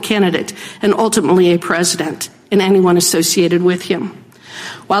political candidate and ultimately a president and anyone associated with him.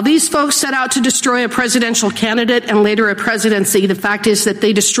 While these folks set out to destroy a presidential candidate and later a presidency, the fact is that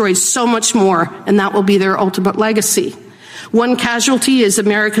they destroyed so much more, and that will be their ultimate legacy. One casualty is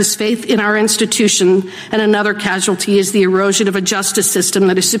America's faith in our institution, and another casualty is the erosion of a justice system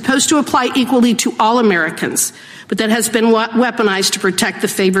that is supposed to apply equally to all Americans, but that has been weaponized to protect the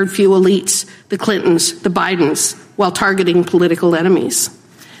favored few elites, the Clintons, the Bidens, while targeting political enemies.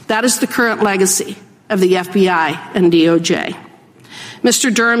 That is the current legacy of the FBI and DOJ.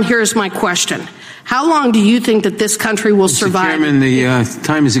 Mr. Durham, here is my question. How long do you think that this country will survive? Mr. Chairman, the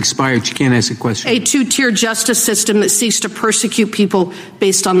time has expired. You can't ask a question. A two-tier justice system that seeks to persecute people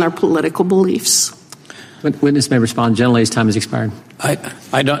based on their political beliefs. Witness may respond. Generally, his time has expired. I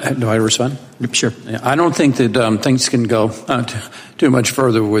don't. Do I respond? Sure. I don't think that things can go too much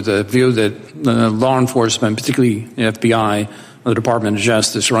further with the view that law enforcement, particularly the FBI, the Department of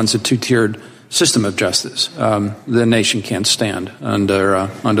Justice, runs a two-tiered system of justice. The nation can't stand under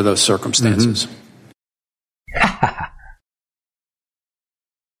those circumstances. Mm-hmm.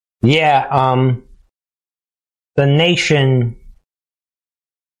 Yeah, the nation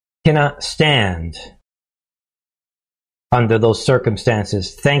cannot stand under those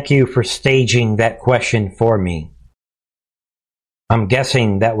circumstances. Thank you for staging that question for me. I'm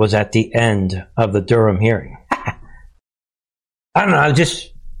guessing that was at the end of the Durham hearing. I don't know,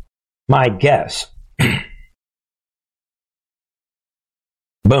 just my guess.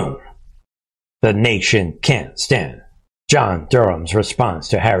 Boom. The nation can't stand. John Durham's response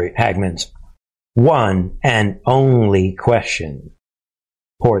to Harry Hagman's one and only question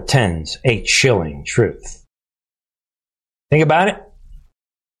portends a chilling truth. Think about it.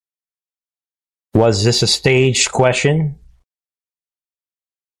 Was this a staged question?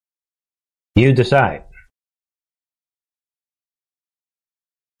 You decide.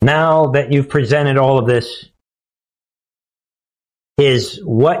 Now that you've presented all of this, is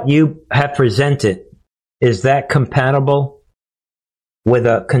what you have presented, is that compatible with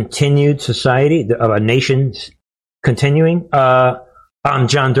a continued society, of a nation's continuing? I'm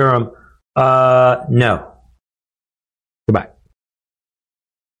John Durham. No. Goodbye.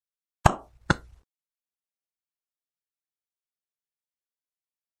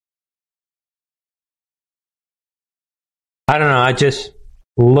 I don't know. I just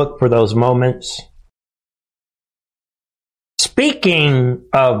look for those moments. Speaking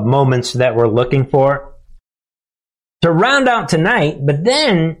of moments that we're looking for, to round out tonight, but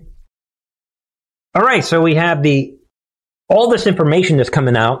then, all right, so we have all this information that's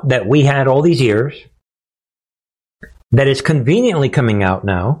coming out that we had all these years, that is conveniently coming out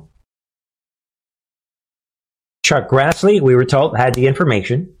now. Chuck Grassley, we were told, had the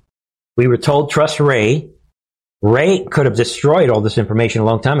information. We were told, trust Ray. Ray could have destroyed all this information a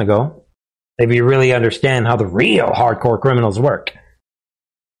long time ago, if you really understand how the real hardcore criminals work.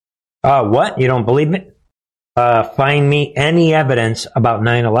 What? You don't believe me? Find me any evidence about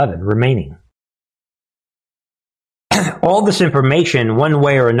 9/11 remaining. All this information, one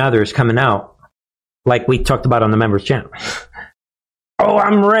way or another, is coming out, like we talked about on the members channel. Oh,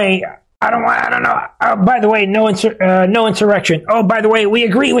 I'm Ray. I don't know. By the way, no insurrection. Oh, by the way, we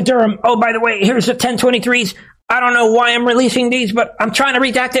agree with Durham. Oh, by the way, here's the 1023s. I don't know why I'm releasing these, but I'm trying to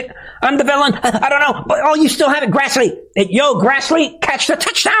redact it. I'm the villain. I don't know. But, oh, you still have it, Grassley. Yo, Grassley, catch the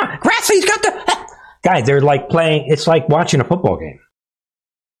touchdown. Grassley's got the... Guys, they're like playing... It's like watching a football game.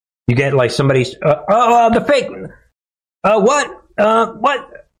 You get like somebody's... the fake... What?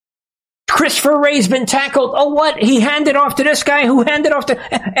 Christopher Ray's been tackled. Oh, what? He handed off to this guy who handed off to...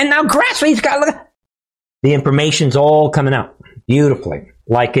 And now Grassley's got... The information's all coming out beautifully,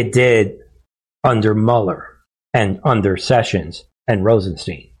 like it did under Mueller and under Sessions and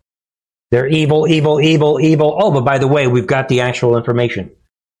Rosenstein. They're evil. Oh, but by the way, we've got the actual information.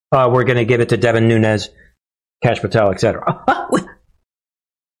 We're going to give it to Devin Nunes, Kash Patel, etc.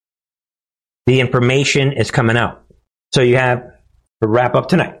 The information is coming out. So you have, to wrap up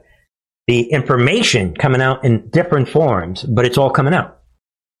tonight, the information coming out in different forms, but it's all coming out.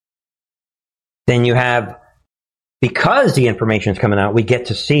 Then you have, because the information is coming out, we get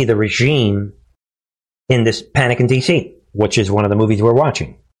to see the regime in this Panic in D.C., which is one of the movies we're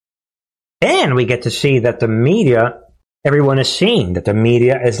watching. And we get to see that the media, everyone is seeing that the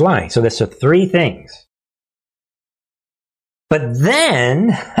media is lying. So there's three things. But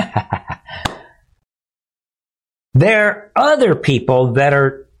then, there are other people that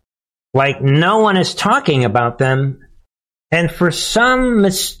are like no one is talking about them. And for some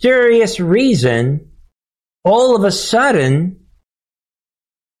mysterious reason, all of a sudden,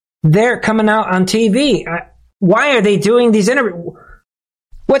 they're coming out on TV. Why are they doing these interviews?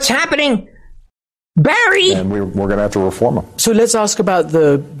 What's happening? Barry! And we're going to have to reform them. So let's ask about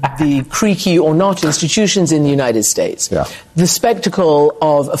the creaky or not institutions in the United States. Yeah. The spectacle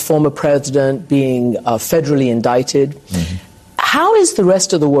of a former president being federally indicted. Mm-hmm. How is the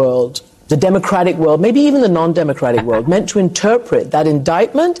rest of the world, the democratic world, maybe even the non-democratic world, meant to interpret that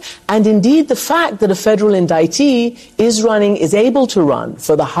indictment and indeed the fact that a federal indictee is able to run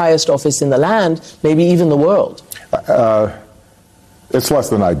for the highest office in the land, maybe even the world? It's less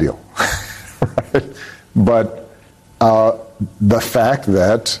than ideal. Right? But the fact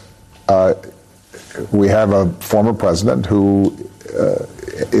that we have a former president who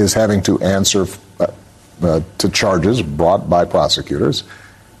is having to answer to charges brought by prosecutors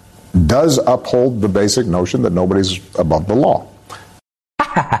does uphold the basic notion that nobody's above the law.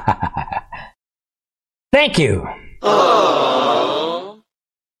 Thank you.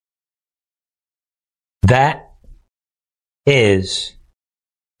 That is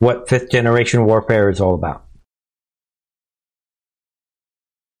what fifth generation warfare is all about.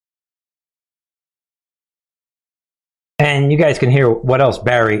 And you guys can hear what else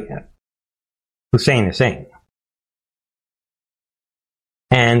Barry Hussein is saying.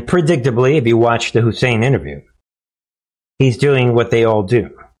 And predictably, if you watch the Hussein interview, he's doing what they all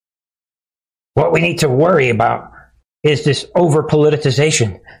do. What we need to worry about is this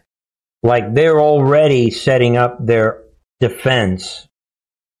over-politicization. Like they're already setting up their defense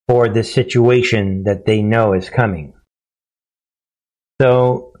for the situation that they know is coming.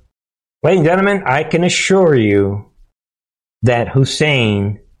 So, ladies and gentlemen, I can assure you that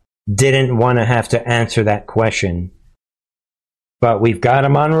Hussein didn't want to have to answer that question. But we've got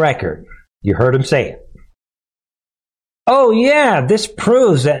him on record. You heard him say it. Oh yeah, this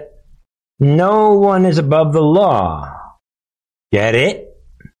proves that no one is above the law. Get it?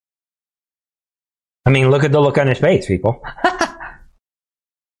 I mean, look at the look on his face, people.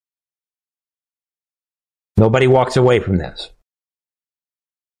 Nobody walks away from this.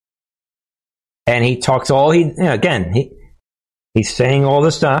 And he talks he's saying all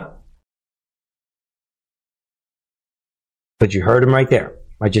this stuff. But you heard him right there.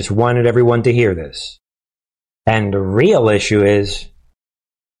 I just wanted everyone to hear this. And the real issue is,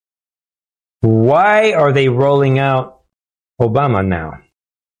 why are they rolling out Obama now?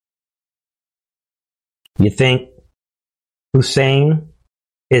 You think Hussein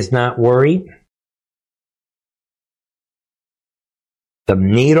is not worried? The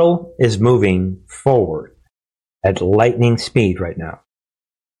needle is moving forward at lightning speed right now.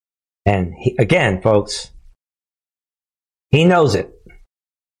 And again, folks, he knows it.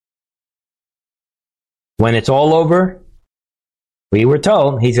 When it's all over, we were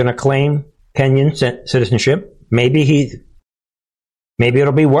told he's going to claim Kenyan citizenship. Maybe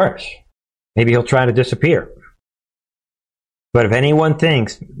it'll be worse. Maybe he'll try to disappear. But if anyone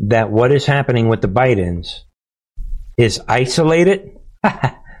thinks that what is happening with the Bidens is isolated,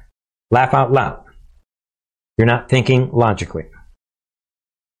 laugh out loud. You're not thinking logically.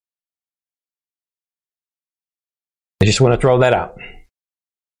 I just want to throw that out.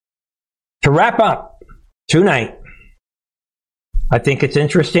 To wrap up tonight, I think it's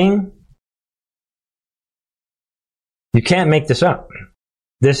interesting. You can't make this up.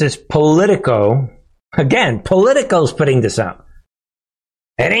 This is Politico. Again, Politico's putting this out.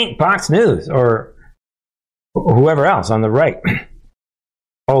 It ain't Fox News or whoever else on the right.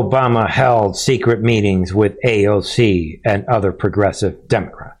 Obama held secret meetings with AOC and other progressive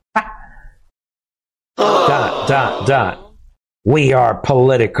Democrats. We are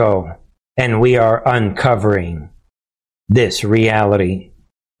Politico, and we are uncovering this reality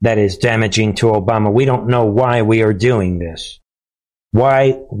that is damaging to Obama. We don't know why we are doing this.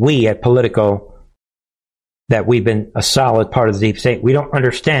 Why we at Politico, that we've been a solid part of the deep state, we don't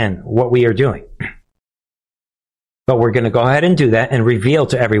understand what we are doing. But we're going to go ahead and do that and reveal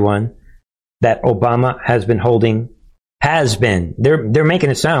to everyone that Obama they're making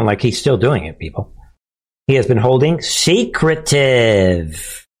it sound like he's still doing it, people. He has been holding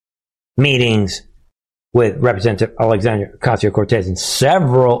secretive meetings with Representative Alexandria Ocasio-Cortez and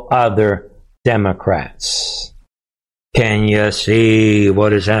several other Democrats. Can you see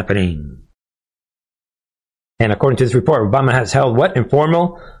what is happening? And according to this report, Obama has held what?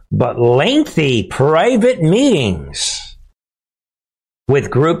 Informal but lengthy private meetings with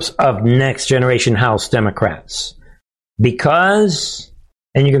groups of next generation House Democrats. Because,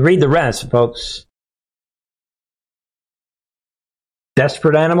 and you can read the rest, folks,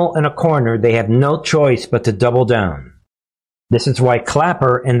 desperate animal in a corner, they have no choice but to double down. This is why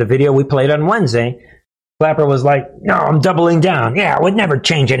Clapper, in the video we played on Wednesday, Clapper was like, no, I'm doubling down. Yeah, I would never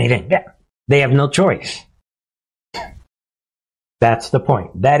change anything. Yeah. They have no choice. That's the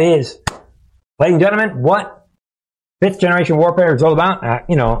point. That is Ladies and gentlemen, what fifth generation warfare is all about,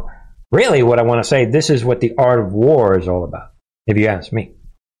 really what I want to say, this is what the art of war is all about, if you ask me.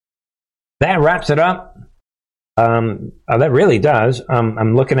 That wraps it up. That really does.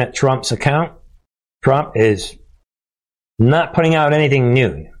 I'm looking at Trump's account. Trump is not putting out anything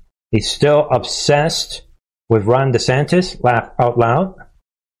new. He's still obsessed with Ron DeSantis, laugh out loud.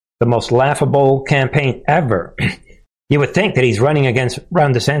 The most laughable campaign ever. You would think that he's running against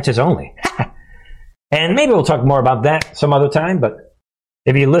Ron DeSantis only. And maybe we'll talk more about that some other time, but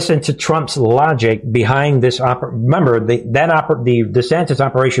if you listen to Trump's logic behind this, remember, the DeSantis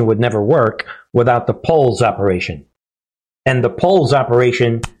operation would never work without the polls operation. And the polls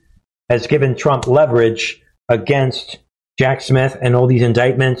operation has given Trump leverage against Jack Smith and all these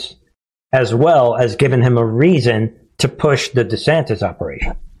indictments, as well as given him a reason to push the DeSantis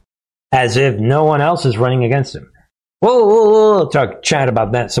operation, as if no one else is running against him. We'll chat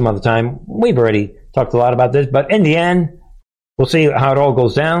about that some other time. We've already talked a lot about this, but in the end, we'll see how it all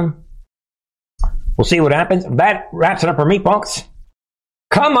goes down. We'll see what happens. That wraps it up for me, folks.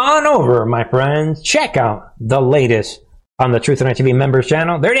 Come on over, my friends. Check out the latest on the Truth and TV members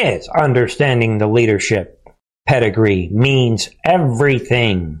channel. There it is. Understanding the Leadership Pedigree means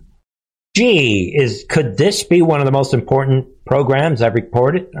everything. Gee, could this be one of the most important programs I've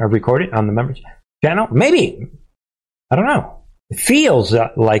recorded on the members channel? Maybe. I don't know. It feels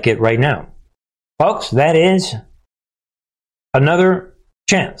like it right now. Folks, that is another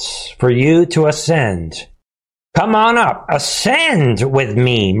chance for you to ascend. Come on up. Ascend with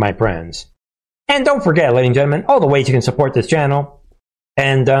me, my friends. And don't forget, ladies and gentlemen, all the ways you can support this channel.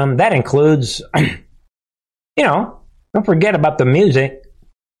 And that includes, don't forget about the music.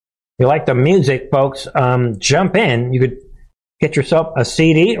 If you like the music, folks, jump in. You could get yourself a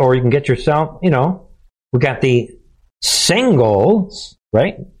CD, or you can get yourself, we got the singles,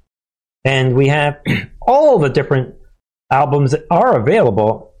 right? And we have all the different albums that are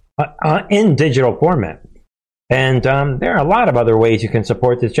available in digital format. And there are a lot of other ways you can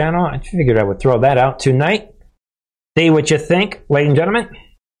support this channel. I figured I would throw that out tonight. See what you think, ladies and gentlemen.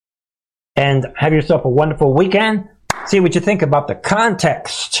 And have yourself a wonderful weekend. See what you think about the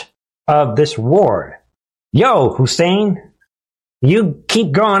context of this war. Yo, Hussein, you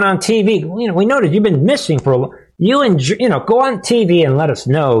keep going on TV. We know that you've been missing for a long. Go on TV and let us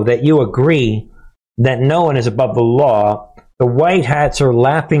know that you agree that no one is above the law. The white hats are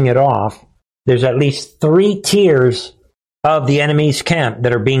laughing it off. There's at least 3 tiers of the enemy's camp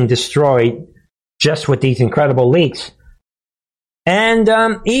that are being destroyed just with these incredible leaks. And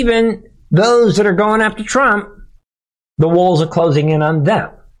even those that are going after Trump, the walls are closing in on them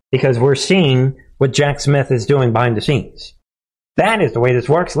because we're seeing what Jack Smith is doing behind the scenes. That is the way this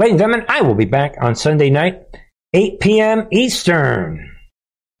works. Ladies and gentlemen, I will be back on Sunday night, 8 p.m. Eastern.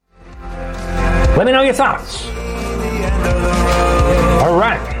 Let me know your thoughts. All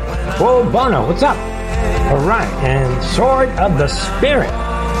right. Whoa, Bono, what's up? All right. And Sword of the Spirit.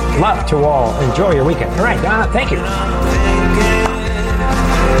 Love to all. Enjoy your weekend. All right, Donna, thank you.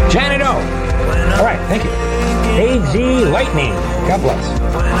 Janet O. All right, thank you. AZ Lightning. God bless.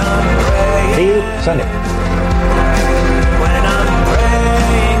 See you Sunday. When I'm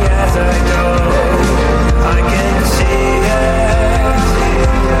praying as I go, I can see it.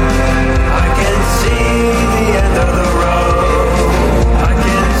 I can see the end of the road. I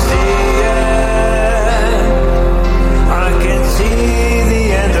can see it. I can see the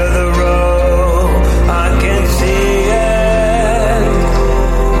end of the road. I can see it.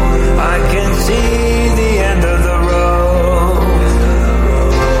 I can see the end of the road.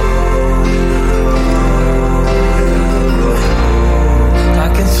 I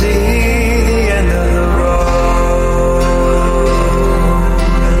can see the end of the road.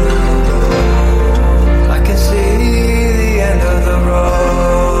 I can see the end of the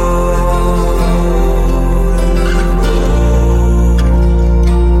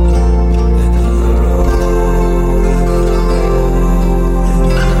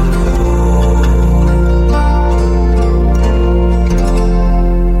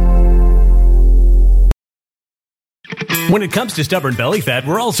When it comes to stubborn belly fat,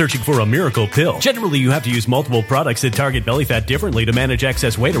 we're all searching for a miracle pill. Generally, you have to use multiple products that target belly fat differently to manage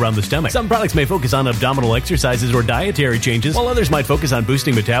excess weight around the stomach. Some products may focus on abdominal exercises or dietary changes, while others might focus on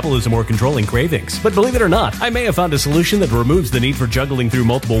boosting metabolism or controlling cravings. But believe it or not, I may have found a solution that removes the need for juggling through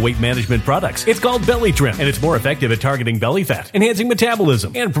multiple weight management products. It's called Belly Trim, and it's more effective at targeting belly fat, enhancing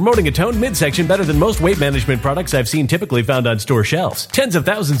metabolism, and promoting a toned midsection better than most weight management products I've seen typically found on store shelves. Tens of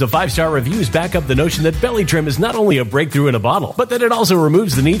thousands of 5-star reviews back up the notion that Belly Trim is not only a breakthrough breakthrough in a bottle, but then it also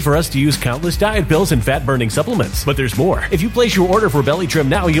removes the need for us to use countless diet pills and fat-burning supplements. But there's more. If you place your order for Belly Trim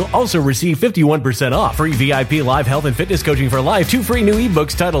now, you'll also receive 51% off, free VIP live health and fitness coaching for life, 2 free new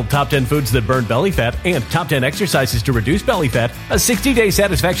ebooks titled Top 10 Foods That Burn Belly Fat and Top 10 Exercises to Reduce Belly Fat, a 60-day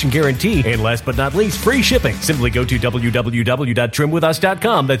satisfaction guarantee, and last but not least, free shipping. Simply go to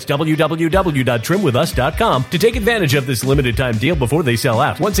www.trimwithus.com. That's www.trimwithus.com to take advantage of this limited time deal before they sell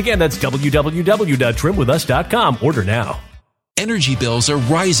out. Once again, that's www.trimwithus.com. Order now. Energy bills are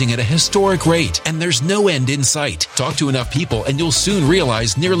rising at a historic rate, and there's no end in sight. Talk to enough people, and you'll soon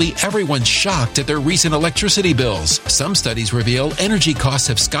realize nearly everyone's shocked at their recent electricity bills. Some studies reveal energy costs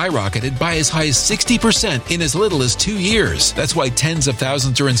have skyrocketed by as high as 60% in as little as 2 years. That's why tens of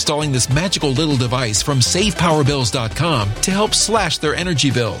thousands are installing this magical little device from SavePowerBills.com to help slash their energy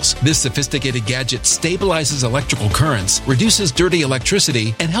bills. This sophisticated gadget stabilizes electrical currents, reduces dirty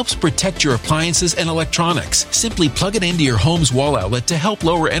electricity, and helps protect your appliances and electronics. Simply plug it into your home's wall outlet to help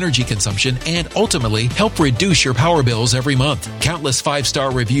lower energy consumption and ultimately help reduce your power bills every month. Countless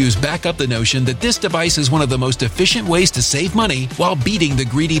 5-star reviews back up the notion that this device is one of the most efficient ways to save money while beating the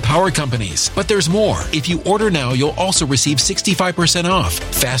greedy power companies. But there's more. If you order now, you'll also receive 65% off,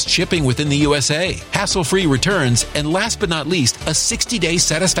 fast shipping within the USA, hassle-free returns, and last but not least, a 60-day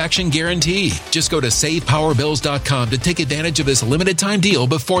satisfaction guarantee. Just go to SavePowerBills.com to take advantage of this limited time deal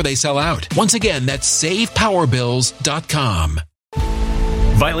before they sell out. Once again, that's SavePowerBills.com.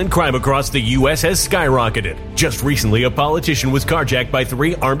 Violent crime across the U.S. has skyrocketed. Just recently, a politician was carjacked by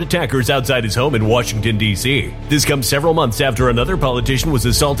 3 armed attackers outside his home in Washington, D.C. This comes several months after another politician was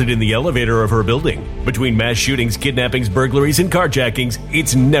assaulted in the elevator of her building. Between mass shootings, kidnappings, burglaries, and carjackings,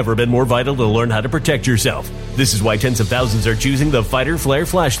 it's never been more vital to learn how to protect yourself. This is why tens of thousands are choosing the Fighter Flare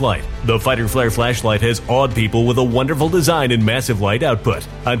flashlight. The Fighter Flare flashlight has awed people with a wonderful design and massive light output.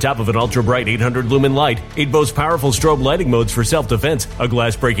 On top of an ultra-bright 800-lumen light, it boasts powerful strobe lighting modes for self-defense, a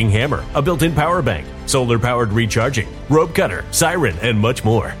glass-breaking hammer, a built-in power bank, solar-powered recharging, rope cutter, siren, and much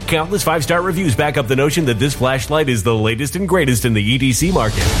more. Countless 5-star reviews back up the notion that this flashlight is the latest and greatest in the EDC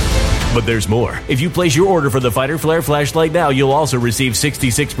market. But there's more. If you place your order for the Fighter Flare flashlight now, you'll also receive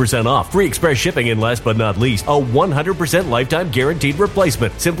 66% off, free express shipping, and last but not least, a 100% lifetime guaranteed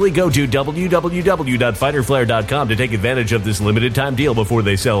replacement. Simply go to www.fighterflare.com to take advantage of this limited time deal before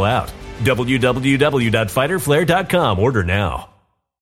they sell out. www.fighterflare.com. Order now.